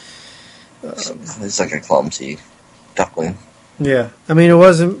 It's like a clumsy duckling. Yeah. I mean, it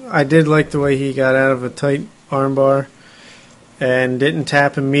wasn't... I did like the way he got out of a tight armbar and didn't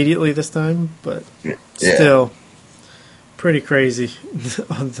tap immediately this time, but still pretty crazy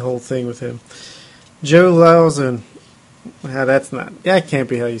on the whole thing with him. Joe Lauzon. That's not... That can't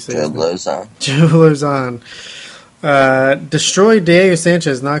be how you say it. Joe Lauzon. Destroyed Diego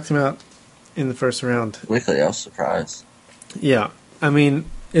Sanchez, knocked him out in the first round. Quickly, I was surprised. Yeah. I mean,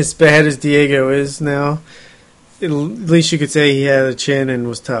 as bad as Diego is now... At least you could say he had a chin and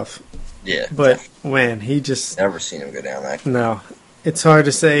was tough. Yeah. But, man, he just... Never seen him go down that. No. It's hard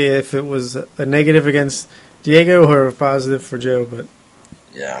to say if it was a negative against Diego or a positive for Joe, but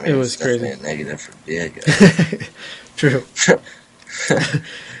yeah, I mean, it was crazy. A negative for Diego. True.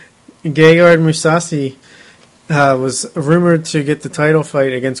 Gegard Mousasi was rumored to get the title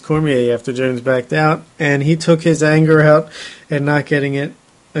fight against Cormier after Jones backed out, and he took his anger out and not getting it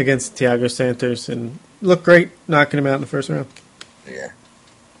against Thiago Santos and looked great, knocking him out in the first round. Yeah.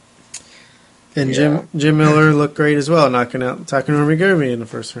 And Jim Miller looked great as well, knocking out Takanori Gomi in the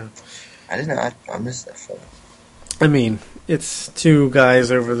first round. I didn't know. I missed that fight. I mean, it's two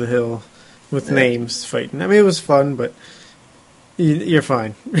guys over the hill with names fighting. I mean, it was fun, but you're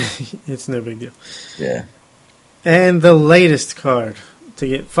fine. It's no big deal. Yeah. And the latest card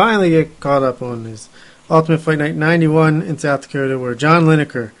to finally get caught up on is Ultimate Fight Night 91 in South Dakota, where John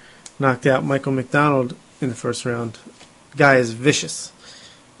Lineker knocked out Michael McDonald in the first round. The guy is vicious.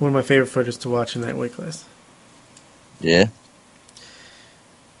 One of my favorite fighters to watch in that weight class. Yeah.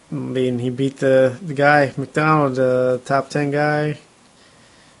 I mean, he beat the guy, McDonald, the top 10 guy.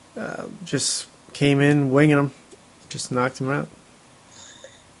 Just came in winging him. Just knocked him out.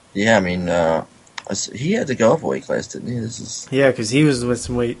 Yeah, I mean, he had to go up a weight class, didn't he? Yeah, because he was with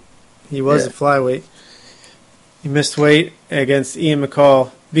some weight. He was a flyweight. He missed weight against Ian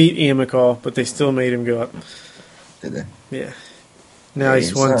McCall. Beat Ian McCall, but they still made him go up. Did they? Yeah. Now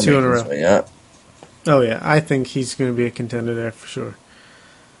he's won 2 in a row. Oh, yeah. I think he's going to be a contender there for sure.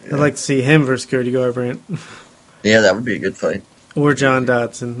 Yeah. I'd like to see him versus Cody Garbrandt. Yeah, that would be a good fight. Or John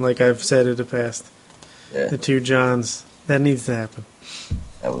Dodson, like I've said in the past. Yeah. The two Johns. That needs to happen.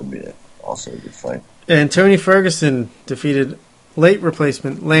 That would be also a good fight. And Tony Ferguson defeated late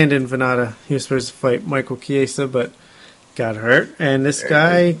replacement Landon Venata. He was supposed to fight Michael Chiesa, but got hurt. And this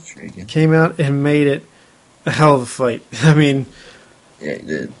guy came out and made it a hell of a fight. I mean... Yeah, he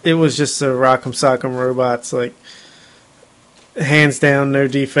did. It was just a rock'em sock'em robots. Like, hands down, no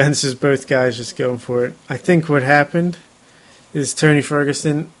defenses. Both guys just going for it. I think what happened is Tony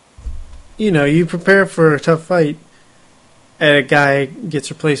Ferguson, you prepare for a tough fight, and a guy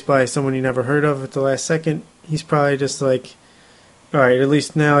gets replaced by someone you never heard of at the last second. He's probably just like, all right, at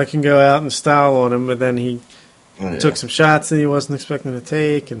least now I can go out and style on him. But then he took some shots that he wasn't expecting to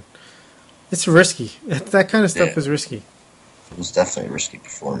take, and it's risky. That kind of stuff is risky. It was definitely a risky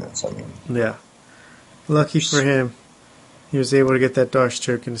performance. Yeah. Lucky for him, he was able to get that Darce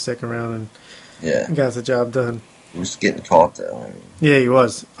choke in the second round and got the job done. He was getting caught, though. Yeah, he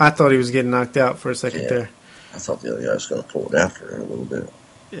was. I thought he was getting knocked out for a second there. I thought the other guy was going to pull it after a little bit.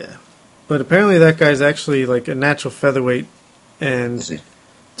 Yeah. But apparently that guy's actually like a natural featherweight and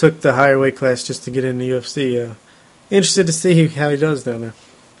took the higher weight class just to get in the UFC. Interested to see how he does down there.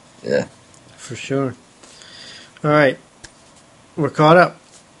 Yeah. For sure. All right. We're caught up.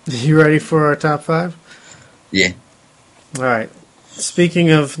 You ready for our top 5? Yeah. All right.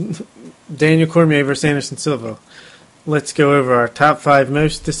 Speaking of Daniel Cormier versus Anderson Silva, let's go over our top 5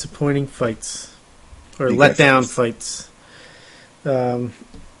 most disappointing fights. Or letdown fights.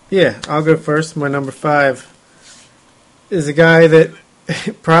 I'll go first. My number 5 is a guy that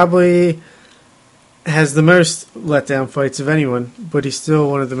probably has the most letdown fights of anyone, but he's still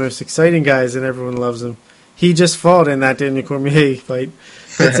one of the most exciting guys and everyone loves him. He just fought in that Daniel Cormier fight.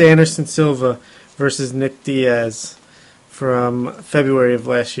 It's Anderson Silva versus Nick Diaz from February of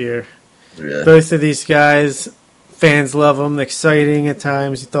last year. Yeah. Both of these guys, fans love them. Exciting at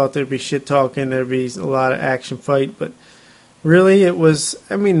times. You thought there'd be shit talking, there'd be a lot of action fight, but really it was,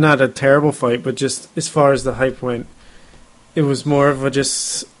 not a terrible fight, but just as far as the hype went, it was more of a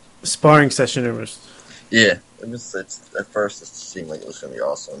just sparring session almost. Yeah. At first it seemed like it was going to be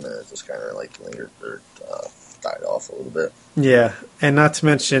awesome, and then it just kind of lingered or died off a little bit. Yeah, and not to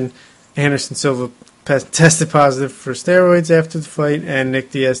mention Anderson Silva tested positive for steroids after the fight, and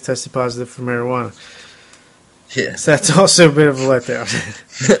Nick Diaz tested positive for marijuana. Yeah. So that's also a bit of a letdown.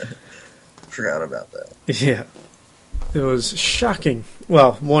 Forgot about that. Yeah. It was shocking.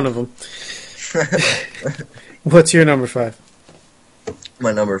 Well, one of them. What's your number 5?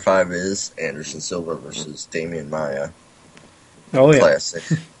 My number 5 is Anderson Silva versus Damian Maia. Oh, yeah. Classic.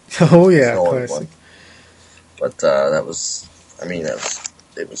 Oh, yeah. Classic. One. But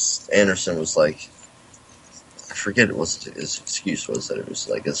Anderson was like, I forget what his excuse was, that it was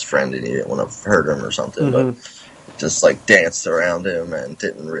like his friend and he didn't want to hurt him or something, but just like danced around him and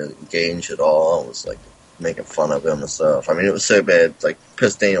didn't really engage at all, and was like making fun of him and stuff. It was so bad, like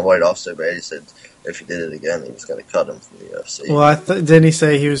pissed Dana White off so bad, he said if he did it again, he was going to cut him from the UFC. Well, didn't he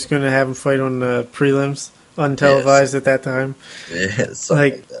say he was going to have him fight on the prelims, untelevised at that time? Yeah, something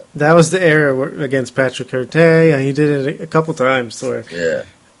like that. That was the era against Patrick Cote. He did it a couple times. Yeah.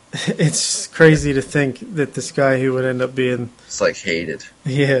 It's crazy to think that this guy who would end up being... It's like hated.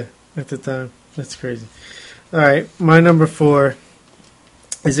 Yeah, at the time. That's crazy. All right, my number 4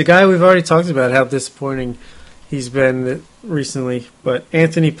 is a guy we've already talked about how disappointing he's been recently, but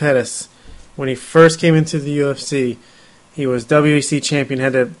Anthony Pettis. When he first came into the UFC, he was WEC champion,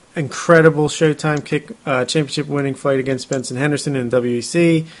 had an incredible Showtime championship winning fight against Benson Henderson in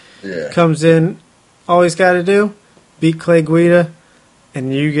WEC. Yeah. Comes in, all he's got to do, beat Clay Guida,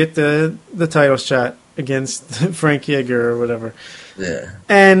 and you get the title shot against Frank Yeager or whatever. Yeah.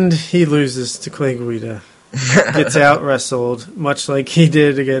 And he loses to Clay Guida. Gets out wrestled, much like he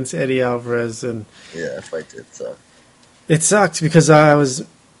did against Eddie Alvarez. And yeah, that fight did suck. It sucked because I was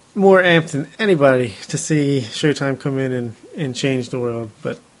more amped than anybody to see Showtime come in and change the world.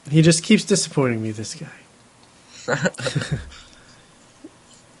 But he just keeps disappointing me, this guy.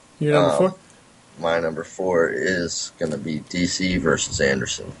 Your number 4? My number 4 is going to be DC versus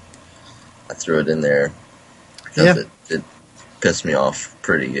Anderson. I threw it in there because it pissed me off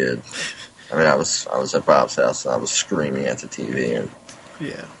pretty good. I was at Bob's house and I was screaming at the TV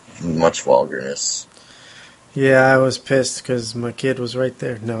and much vulgarness. Yeah, I was pissed because my kid was right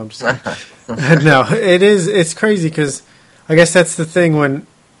there. No, I'm just kidding. No, it's crazy because I guess that's the thing when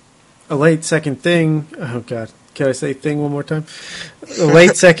a late second thing, oh God, can I say thing one more time? A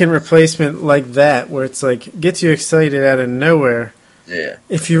late second replacement like that where it's like gets you excited out of nowhere. Yeah.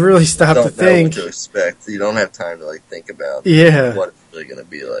 If you really stop to think. You don't know what to expect. You don't have time to think about what it's really going to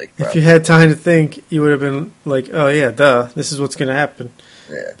be like. Probably. If you had time to think, you would have been like, oh yeah, duh, this is what's going to happen.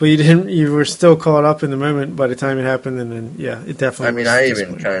 Yeah. But you didn't. You were still caught up in the moment by the time it happened, and then it definitely. I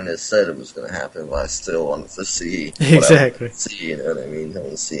even kind of said it was going to happen, but I still wanted to see. Exactly. You know what I mean? I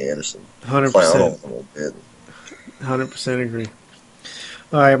want to see Anderson 100%. clown a little bit. 100% agree.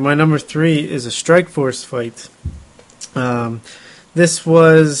 All right, my number 3 is a Strikeforce fight. This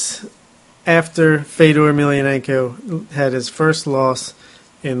was after Fedor Emelianenko had his first loss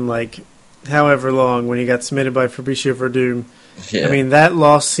in like however long when he got submitted by Fabricio Verdum. Yeah. I mean, that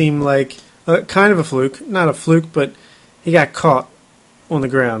loss seemed like kind of a fluke. Not a fluke, but he got caught on the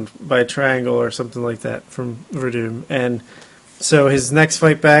ground by a triangle or something like that from Verdum. And so his next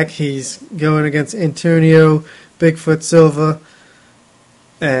fight back, he's going against Antonio Bigfoot Silva.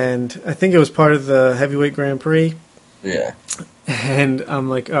 And I think it was part of the Heavyweight Grand Prix. Yeah. And I'm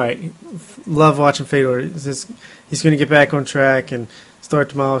like, all right, love watching Fedor. He's going to get back on track and start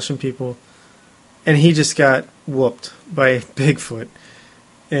demolishing people. And he just got whooped by Bigfoot.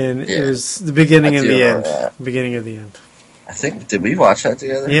 And it was the beginning of the end. Beginning of the end. I think, did we watch that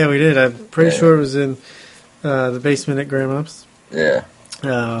together? Yeah, we did. I'm pretty sure it was in the basement at Grandma's. Yeah.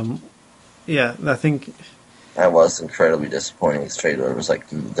 Yeah, I think... That was incredibly disappointing. Fedor was like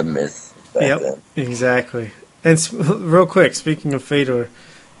the myth back then. Exactly. And real quick, speaking of Fedor,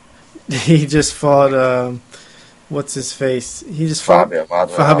 he just fought, what's his face? He just fought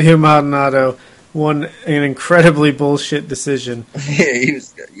Fabio Maldonado, won an incredibly bullshit decision. Yeah, he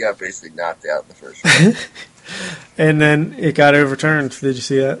got basically knocked out in the first round. And then it got overturned. Did you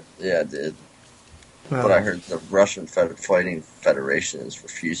see that? Yeah, I did. But I heard the Russian Fighting Federation is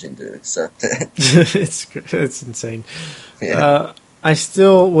refusing to accept it. It's insane. Yeah. I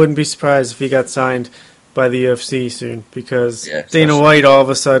still wouldn't be surprised if he got signed by the UFC soon, because Dana especially White all of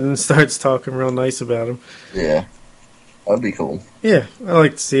a sudden starts talking real nice about him. Yeah. That'd be cool. Yeah, I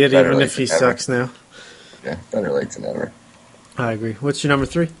like to see it, Better even late if he than never. sucks now. Yeah, better late than never. I agree. What's your number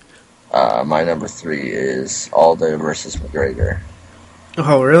 3? My number 3 is Aldo versus McGregor.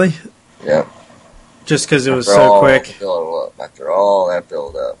 Oh, really? Yep. Just because it was so quick. After all that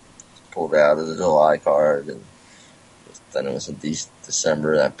build up, pulled out of the July card, and then it was in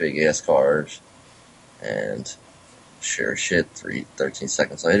December, that big ass card, and sure shit, 13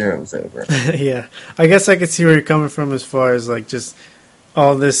 seconds later, it was over. Yeah, I guess I could see where you're coming from as far as like just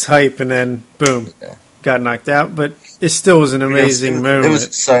all this hype and then boom, got knocked out. But it still was an amazing moment. It was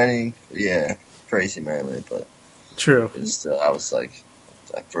exciting, yeah, crazy moment, but true. It was still, I was like,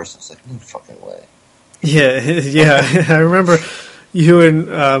 at first I was like, no fucking way. Yeah, yeah. I remember you and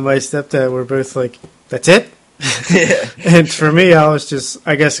my stepdad were both like, "That's it." Yeah. And for me, I guess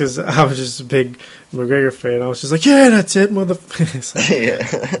because I was just a big McGregor fan, I was just like, "Yeah, that's it, Yeah.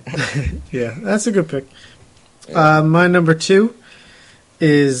 Yeah, that's a good pick. My number 2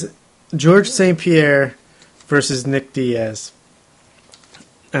 is George St. Pierre versus Nick Diaz.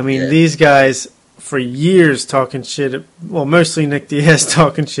 I mean, these guys for years talking shit. Well, mostly Nick Diaz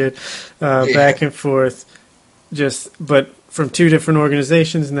talking shit back and forth. But from two different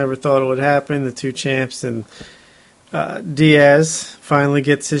organizations, never thought it would happen. The two champs, and Diaz finally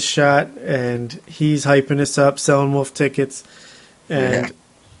gets his shot, and he's hyping us up, selling wolf tickets, and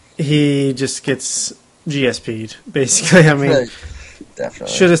he just gets GSP'd. Basically, I mean,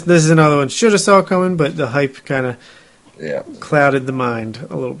 definitely. This is another one. Should have saw it coming, but the hype kind of clouded the mind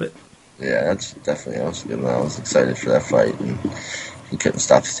a little bit. Yeah, that's definitely also good. I was excited for that fight, and he couldn't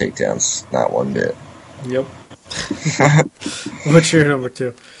stop the takedowns, not one bit. Yep. What's your number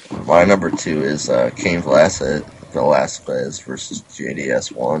 2? My number 2 is Cain Velasquez versus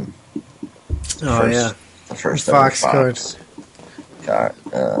JDS1. The first Fox card. God,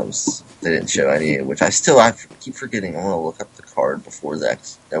 they didn't show any, which I keep forgetting. I want to look up the card before that.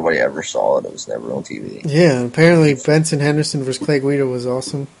 'Cause nobody ever saw it. It was never on TV. Yeah, and apparently Benson Henderson versus Clay Guida was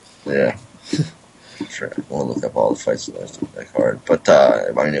awesome. Yeah. Sure. I want to look up all the fights on that card. But,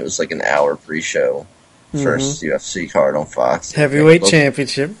 I mean, it was like an hour pre-show. First UFC card on Fox. Heavyweight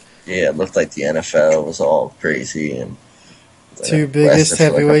championship. Yeah, it looked like the NFL was all crazy. And two biggest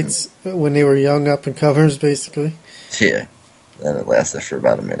heavyweights when they were young up-and-comers, basically. Yeah. And it lasted for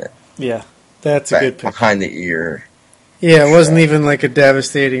about a minute. Yeah, that's a good pick. Behind the ear. Yeah, it wasn't even like a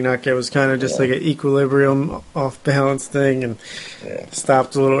devastating knockout. It was kind of just like an equilibrium off-balance thing, and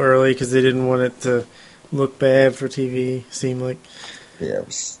stopped a little early because they didn't want it to look bad for TV, seemed like. Yeah,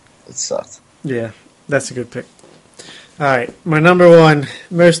 it sucked. Yeah, that's a good pick. All right, my number 1,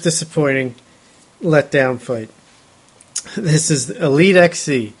 most disappointing letdown fight. This is Elite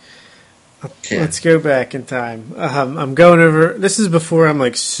XC. Let's go back in time. I'm going over... This is before I'm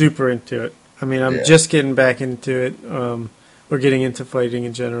like super into it. I mean, I'm just getting back into it. We're getting into fighting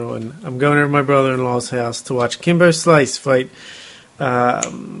in general, and I'm going over to my brother-in-law's house to watch Kimbo Slice fight.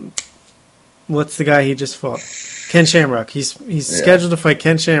 What's the guy he just fought? Ken Shamrock. He's scheduled to fight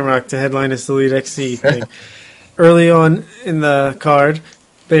Ken Shamrock to headline this Elite XC thing. Early on in the card,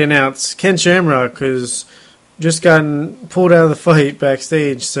 they announced Ken Shamrock has just gotten pulled out of the fight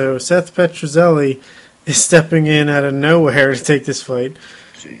backstage, so Seth Petrozelli is stepping in out of nowhere to take this fight.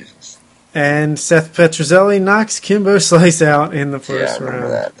 Jesus. And Seth Petrozelli knocks Kimbo Slice out in the first I remember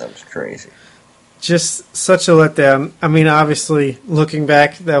round. that. That was crazy. Just such a letdown. I mean, obviously, looking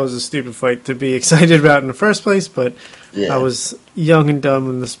back, that was a stupid fight to be excited about in the first place, but Yeah. I was young and dumb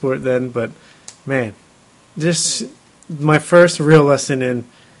in the sport then. But, man, just my first real lesson in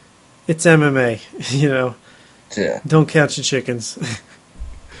it's MMA, you know. Yeah. Don't count your chickens.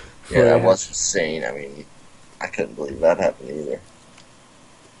 Yeah, that was insane. I mean, I couldn't believe that happened either.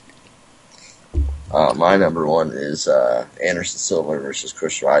 My number one is Anderson Silva versus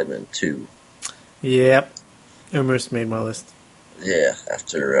Chris Weidman 2. Yep. Almost made my list. Yeah,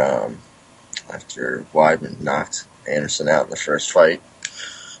 after Weidman knocked Anderson out in the first fight,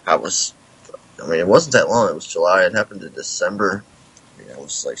 I mean, it wasn't that long. It was July. It happened in December. I mean, I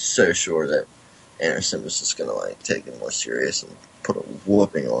was like so sure that Anderson was just gonna like take it more serious and put a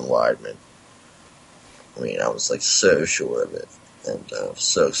whooping on Weidman. I mean, I was like so sure of it, and was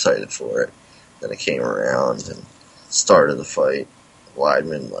so excited for it. Then it came around and started the fight.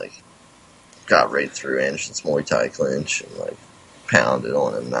 Weidman like got right through Anderson's Muay Thai clinch and like pounded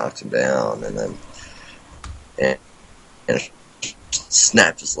on him, knocked him down, and then Anderson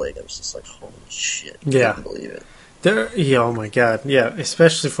snapped his leg. I was just like, holy shit! Yeah. Couldn't believe it. Oh my god, yeah,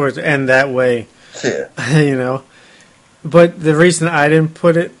 especially for it to end that way, Yeah, you know. But the reason I didn't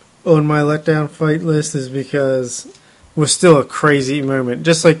put it on my letdown fight list is because it was still a crazy moment,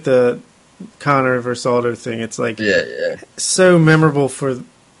 just like the Conor versus Aldo thing. It's like yeah. so memorable for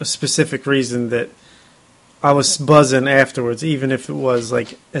a specific reason that I was buzzing afterwards, even if it was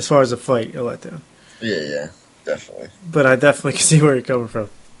like as far as a fight, a letdown. Yeah, definitely. But I definitely can see where you're coming from,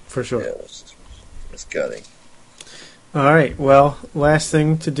 for sure. Yeah, it's gutting. All right, well, last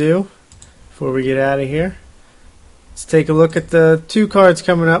thing to do before we get out of here, let's take a look at the 2 cards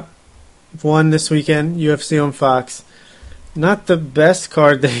coming up. One this weekend, UFC on Fox. Not the best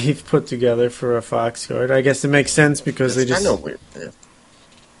card they've put together for a Fox card. I guess it makes sense because It's they just... kind of weird. Yeah.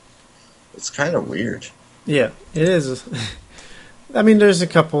 It's kind of weird. Yeah, it is. I mean, there's a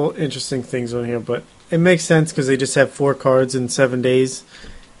couple interesting things on here, but it makes sense because they just have 4 cards in 7 days,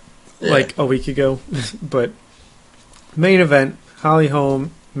 like a week ago. But main event, Holly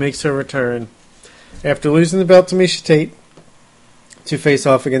Holm makes her return after losing the belt to Miesha Tate to face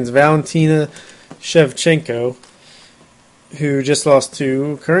off against Valentina Shevchenko, who just lost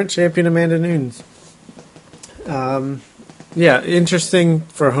to current champion Amanda Nunes. Yeah, interesting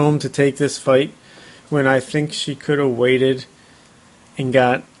for Holm to take this fight when I think she could have waited and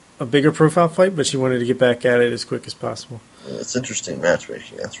got a bigger profile fight, but she wanted to get back at it as quick as possible. It's interesting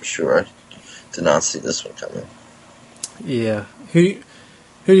matchmaking, that's for sure. I did not see this one coming. Yeah. Who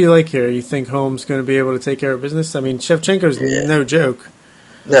do you like here? You think Holm's going to be able to take care of business? I mean, Shevchenko's no joke.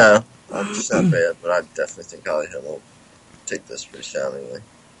 No, it's not bad, but I definitely think Holly Holm will take this pretty soundingly.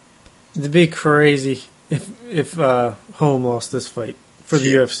 It'd be crazy if Holm lost this fight for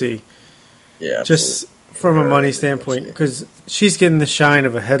the UFC. Yeah, just from a money standpoint, because she's getting the shine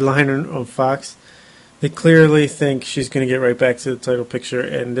of a headliner on Fox. They clearly think she's going to get right back to the title picture,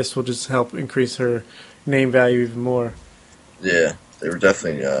 and this will just help increase her name value even more. Yeah, they were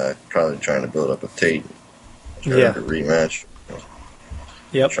definitely probably trying to build up a Tate. Try to rematch.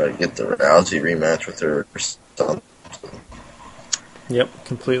 Yep. Try to get the Rousey rematch with her or something. Yep,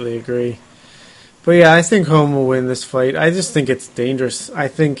 completely agree. But yeah, I think Holm will win this fight. I just think it's dangerous. I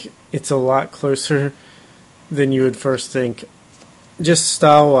think it's a lot closer than you would first think. Just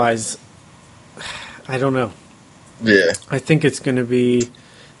style-wise, I don't know. Yeah. I think it's going to be...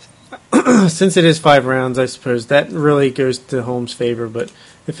 since it is 5 rounds, I suppose, that really goes to Holm's favor. But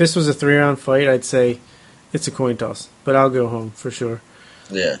if this was a 3-round fight, I'd say it's a coin toss. But I'll go Holm for sure.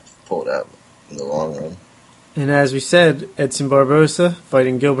 Yeah, pull it out in the long run. And as we said, Edson Barbosa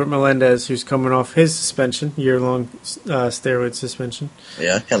fighting Gilbert Melendez, who's coming off his suspension, year-long steroid suspension.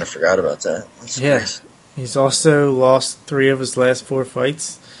 Yeah, I kind of forgot about that. That's crazy. He's also lost 3 of his last 4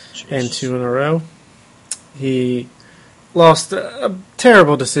 fights, and 2 in a row. He lost a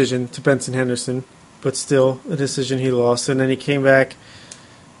terrible decision to Benson Henderson, but still a decision he lost. And then he came back,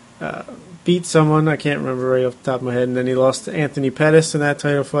 beat someone, I can't remember right off the top of my head, and then he lost to Anthony Pettis in that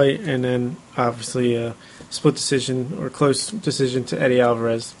title fight, and then obviously a split decision or close decision to Eddie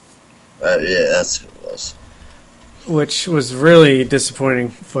Alvarez. Yeah, that's who it was. Which was really disappointing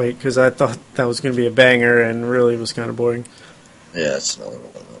fight because I thought that was going to be a banger and really was kind of boring. Yeah, it's another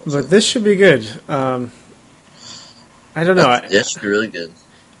one. But this should be good. I don't know. Yeah, it should be really good.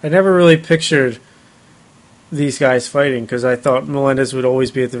 I never really pictured these guys fighting because I thought Melendez would always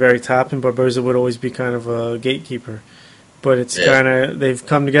be at the very top and Barboza would always be kind of a gatekeeper. But it's kind of, they've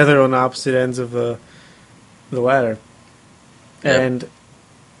come together on the opposite ends of the ladder. Yeah. And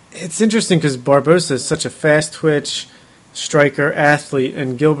it's interesting because Barbosa is such a fast twitch striker athlete,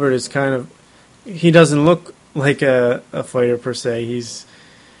 and Gilbert is kind of he doesn't look like a fighter per se.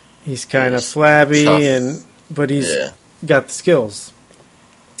 He's kind of flabby tough. but he's got the skills.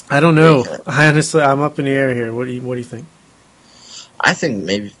 I don't know. I'm up in the air here. What do you think? I think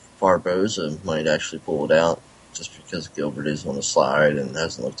maybe Barboza might actually pull it out just because Gilbert is on the slide and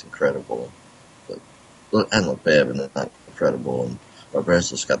hasn't looked incredible. But hasn't looked bad, but not incredible. And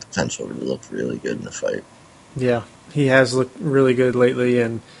Barboza's got the potential to look really good in the fight. Yeah, he has looked really good lately,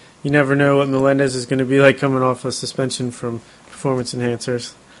 and you never know what Melendez is going to be like coming off a suspension from performance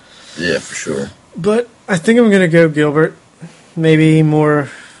enhancers. Yeah, for sure. But I think I'm going to go Gilbert. Maybe more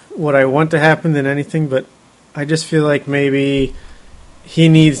what I want to happen than anything, but I just feel like maybe he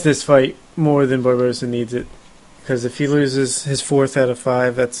needs this fight more than Barboza needs it. Because if he loses his 4th out of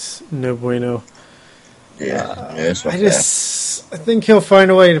 5, that's no bueno. Yeah, I think he'll find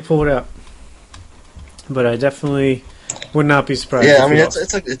a way to pull it out. But I definitely would not be surprised. Yeah, I mean, I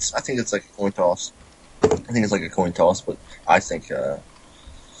think it's like a coin toss. I think it's like a coin toss, but I think I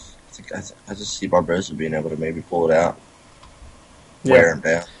just see Barboza being able to maybe pull it out, wear him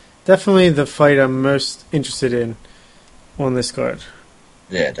down. Definitely the fight I'm most interested in on this card.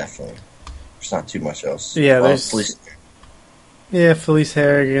 Yeah, definitely. There's not too much else. Yeah, there's Felice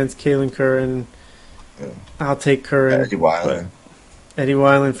Herrig against Kaelin Curran. Yeah. I'll take Curran. Eddie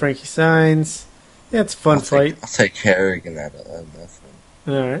Weiland, Frankie Saenz. Yeah, it's a fun fight. I'll take Herrig in that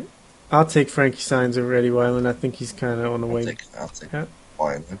one. All right. I'll take Frankie Saenz over Eddie Weiland. I think he's kind of on the way. I'll take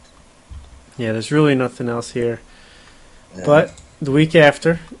Weiland. Yeah, there's really nothing else here. Yeah. But the week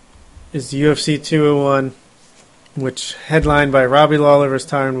after is UFC 201, which headlined by Robbie Lawler versus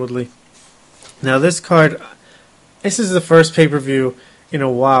Tyron Woodley. Now, this card, this is the first pay-per-view in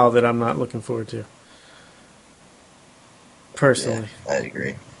a while that I'm not looking forward to. Personally. Yeah, I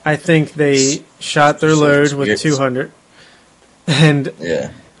agree. I think they shot their load with 200. And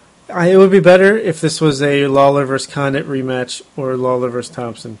it would be better if this was a Lawler versus Condit rematch or Lawler versus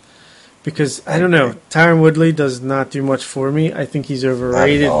Thompson. Because, I don't know, Tyron Woodley does not do much for me. I think he's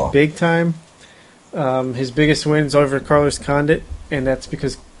overrated big time. His biggest win is over Carlos Condit, and that's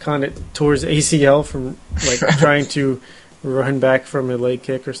because Condit tore his ACL from trying to run back from a leg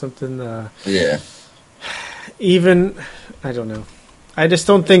kick or something. I don't know. I just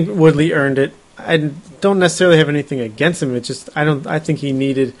don't think Woodley earned it. I don't necessarily have anything against him. It's just I think he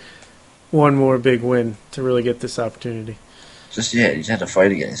needed one more big win to really get this opportunity. He's had to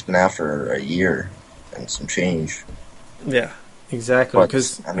fight again. He's been out for a year and some change. Yeah, exactly.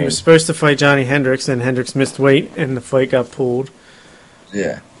 Because he was supposed to fight Johnny Hendricks, and Hendricks missed weight, and the fight got pulled.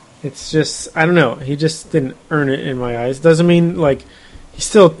 Yeah. It's just, I don't know. He just didn't earn it in my eyes. Doesn't mean, he's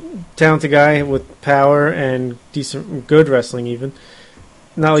still a talented guy with power and good wrestling even.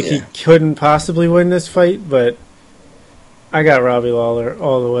 Not like he couldn't possibly win this fight, but I got Robbie Lawler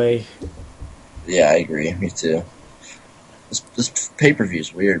all the way. Yeah, I agree. Me too. This pay-per-view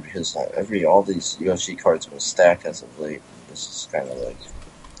is weird because all these UFC cards have been stacked as of late. This is kind of like...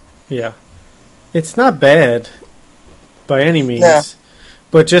 Yeah. It's not bad by any means.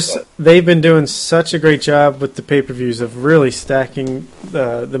 But they've been doing such a great job with the pay-per-views of really stacking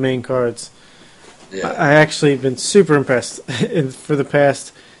the main cards. Yeah. I actually been super impressed for the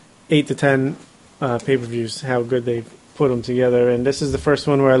past 8 to 10 pay-per-views how good they've put them together. And this is the first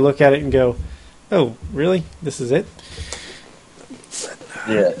one where I look at it and go, "Oh, really? This is it?"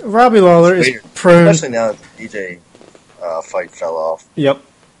 Yeah. Robbie Lawler is prone, especially now that the DJ fight fell off. Yep.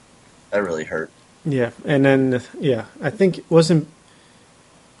 That really hurt. Yeah, and then I think was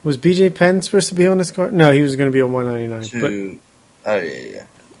BJ Penn supposed to be on this card? No, he was going to be on 199.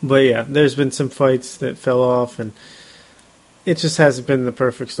 But yeah, there's been some fights that fell off, and it just hasn't been the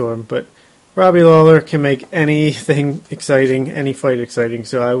perfect storm. But Robbie Lawler can make anything exciting, any fight exciting.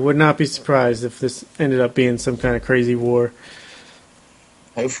 So I would not be surprised if this ended up being some kind of crazy war.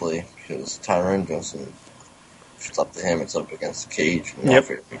 Hopefully, because Tyron Johnson, if it's up to him, it's up against the cage. Not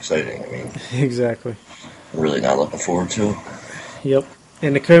very exciting. I mean, exactly. I'm really not looking forward to it. Yep.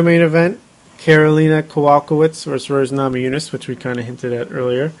 In the co-main event, Karolina Kowalkiewicz versus Rose Namajunas, which we kind of hinted at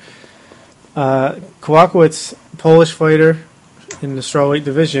earlier. Kowalkiewicz, Polish fighter in the strawweight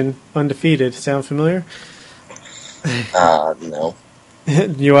division, undefeated. Sound familiar? No.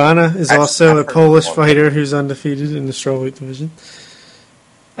 Joanna is also a Polish fighter who's undefeated in the strawweight division.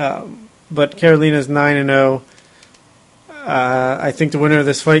 But Karolina's 9-0. I think the winner of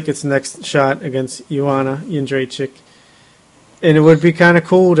this fight gets the next shot against Joanna Jędrzejczyk. And it would be kind of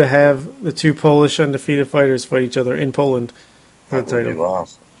cool to have the two Polish undefeated fighters fight each other in Poland for the title. Would be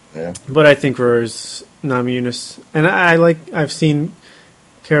awesome. Yeah. But I think Rose Namajunas, and I've seen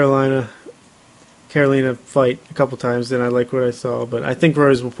Carolina fight a couple times, and I like what I saw. But I think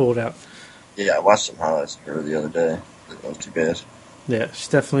Rose will pull it out. Yeah, I watched some highlights of her the other day. It was too bad. Yeah, she's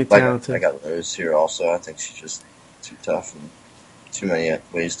definitely Like, talented. I got Rose here also. I think she's just too tough and too many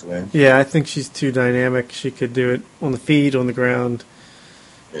ways to win. Yeah, I think she's too dynamic. She could do it on the feet, on the ground.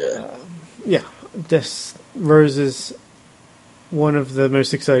 Yeah. Yeah, Rose is one of the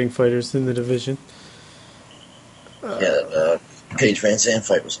most exciting fighters in the division. Paige Van Zandt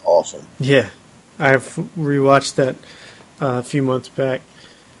fight was awesome. Yeah, I've rewatched that a few months back.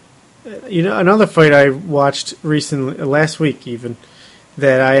 Another fight I watched recently, last week even,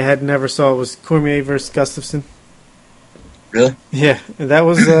 that I had never saw was Cormier versus Gustafsson. Really? Yeah, and that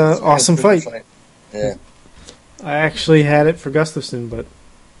was an awesome fight. Yeah. I actually had it for Gustafsson, but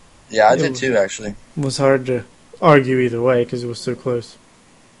Yeah, I did too, actually. it was hard to argue either way because it was so close.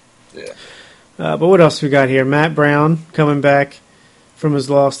 Yeah. But what else we got here? Matt Brown coming back from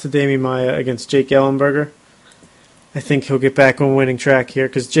his loss to Damian Maia against Jake Ellenberger. I think he'll get back on winning track here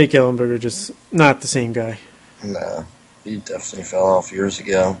because Jake Ellenberger just not the same guy. No, he definitely fell off years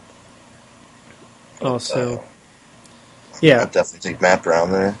ago. Also, I'd yeah, definitely take Matt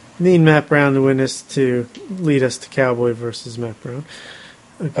Brown there. need Matt Brown to win this to lead us to Cowboy versus Matt Brown.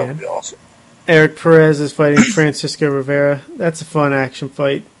 That Okay. would be awesome. Eric Perez is fighting Francisco Rivera. That's a fun action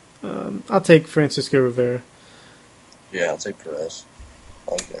fight. I'll take Francisco Rivera. Yeah, I'll take Perez.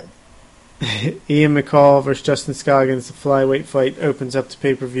 Okay. Ian McCall versus Justin Scoggins. The flyweight fight opens up to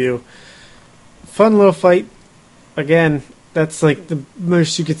pay-per-view. Fun little fight. Again, that's like the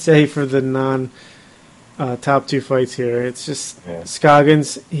most you could say for the top two fights here. It's just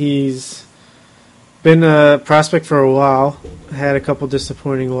Scoggins. He's been a prospect for a while. Had a couple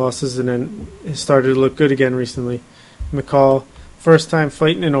disappointing losses and then started to look good again recently. McCall, first time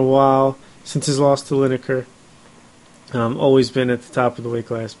fighting in a while since his loss to Lineker. Always been at the top of the weight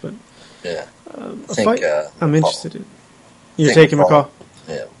class, but Yeah. a I think, fight I'm McCall. interested in. You're taking McCall?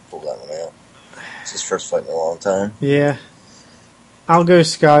 Yeah, pull that one out. It's his first fight in a long time. Yeah. I'll go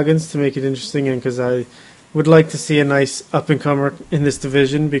Scoggins to make it interesting, and because I would like to see a nice up-and-comer in this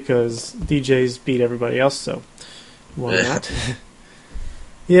division because DJ's beat everybody else, so why not?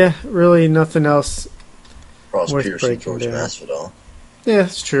 Yeah, really nothing else. Ross Worth Pearson, breaking George down. Masvidal. Yeah,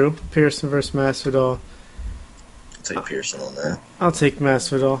 it's true. Pearson versus Masvidal. I'll take Pearson on that. I'll take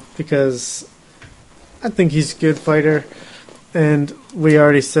Masvidal because I think he's a good fighter, and we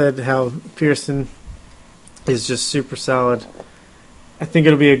already said how Pearson is just super solid. I think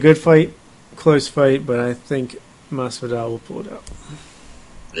it'll be a good fight, close fight, but I think Masvidal will pull it out.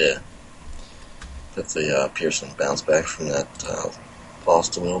 Yeah. Definitely Pearson bounced back from that loss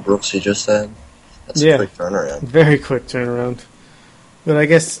to Will Brooks he just had. That's a quick turnaround. Very quick turnaround. But I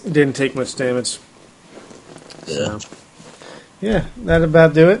guess it didn't take much damage. Yeah. So, yeah, that'll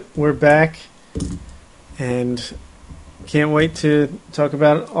about do it. We're back. And can't wait to talk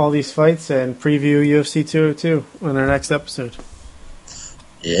about all these fights and preview UFC 202 on our next episode.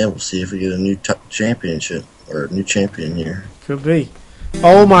 Yeah, we'll see if we get a new championship or a new champion here. Could be.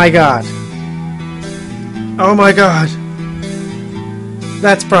 Oh my god. Oh my god.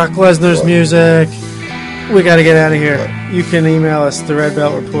 That's Brock Lesnar's music. We gotta get out of here. You can email us,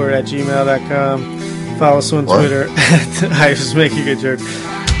 theredbeltreport@gmail.com. Follow us on Twitter. I was making a joke.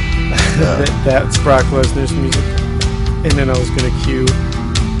 That's Brock Lesnar's music. And then I was gonna cue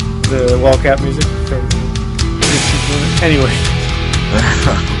the walkout music from anyway.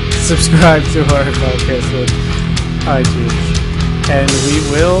 Subscribe to our podcast on iTunes. And we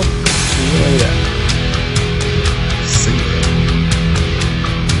will see you later.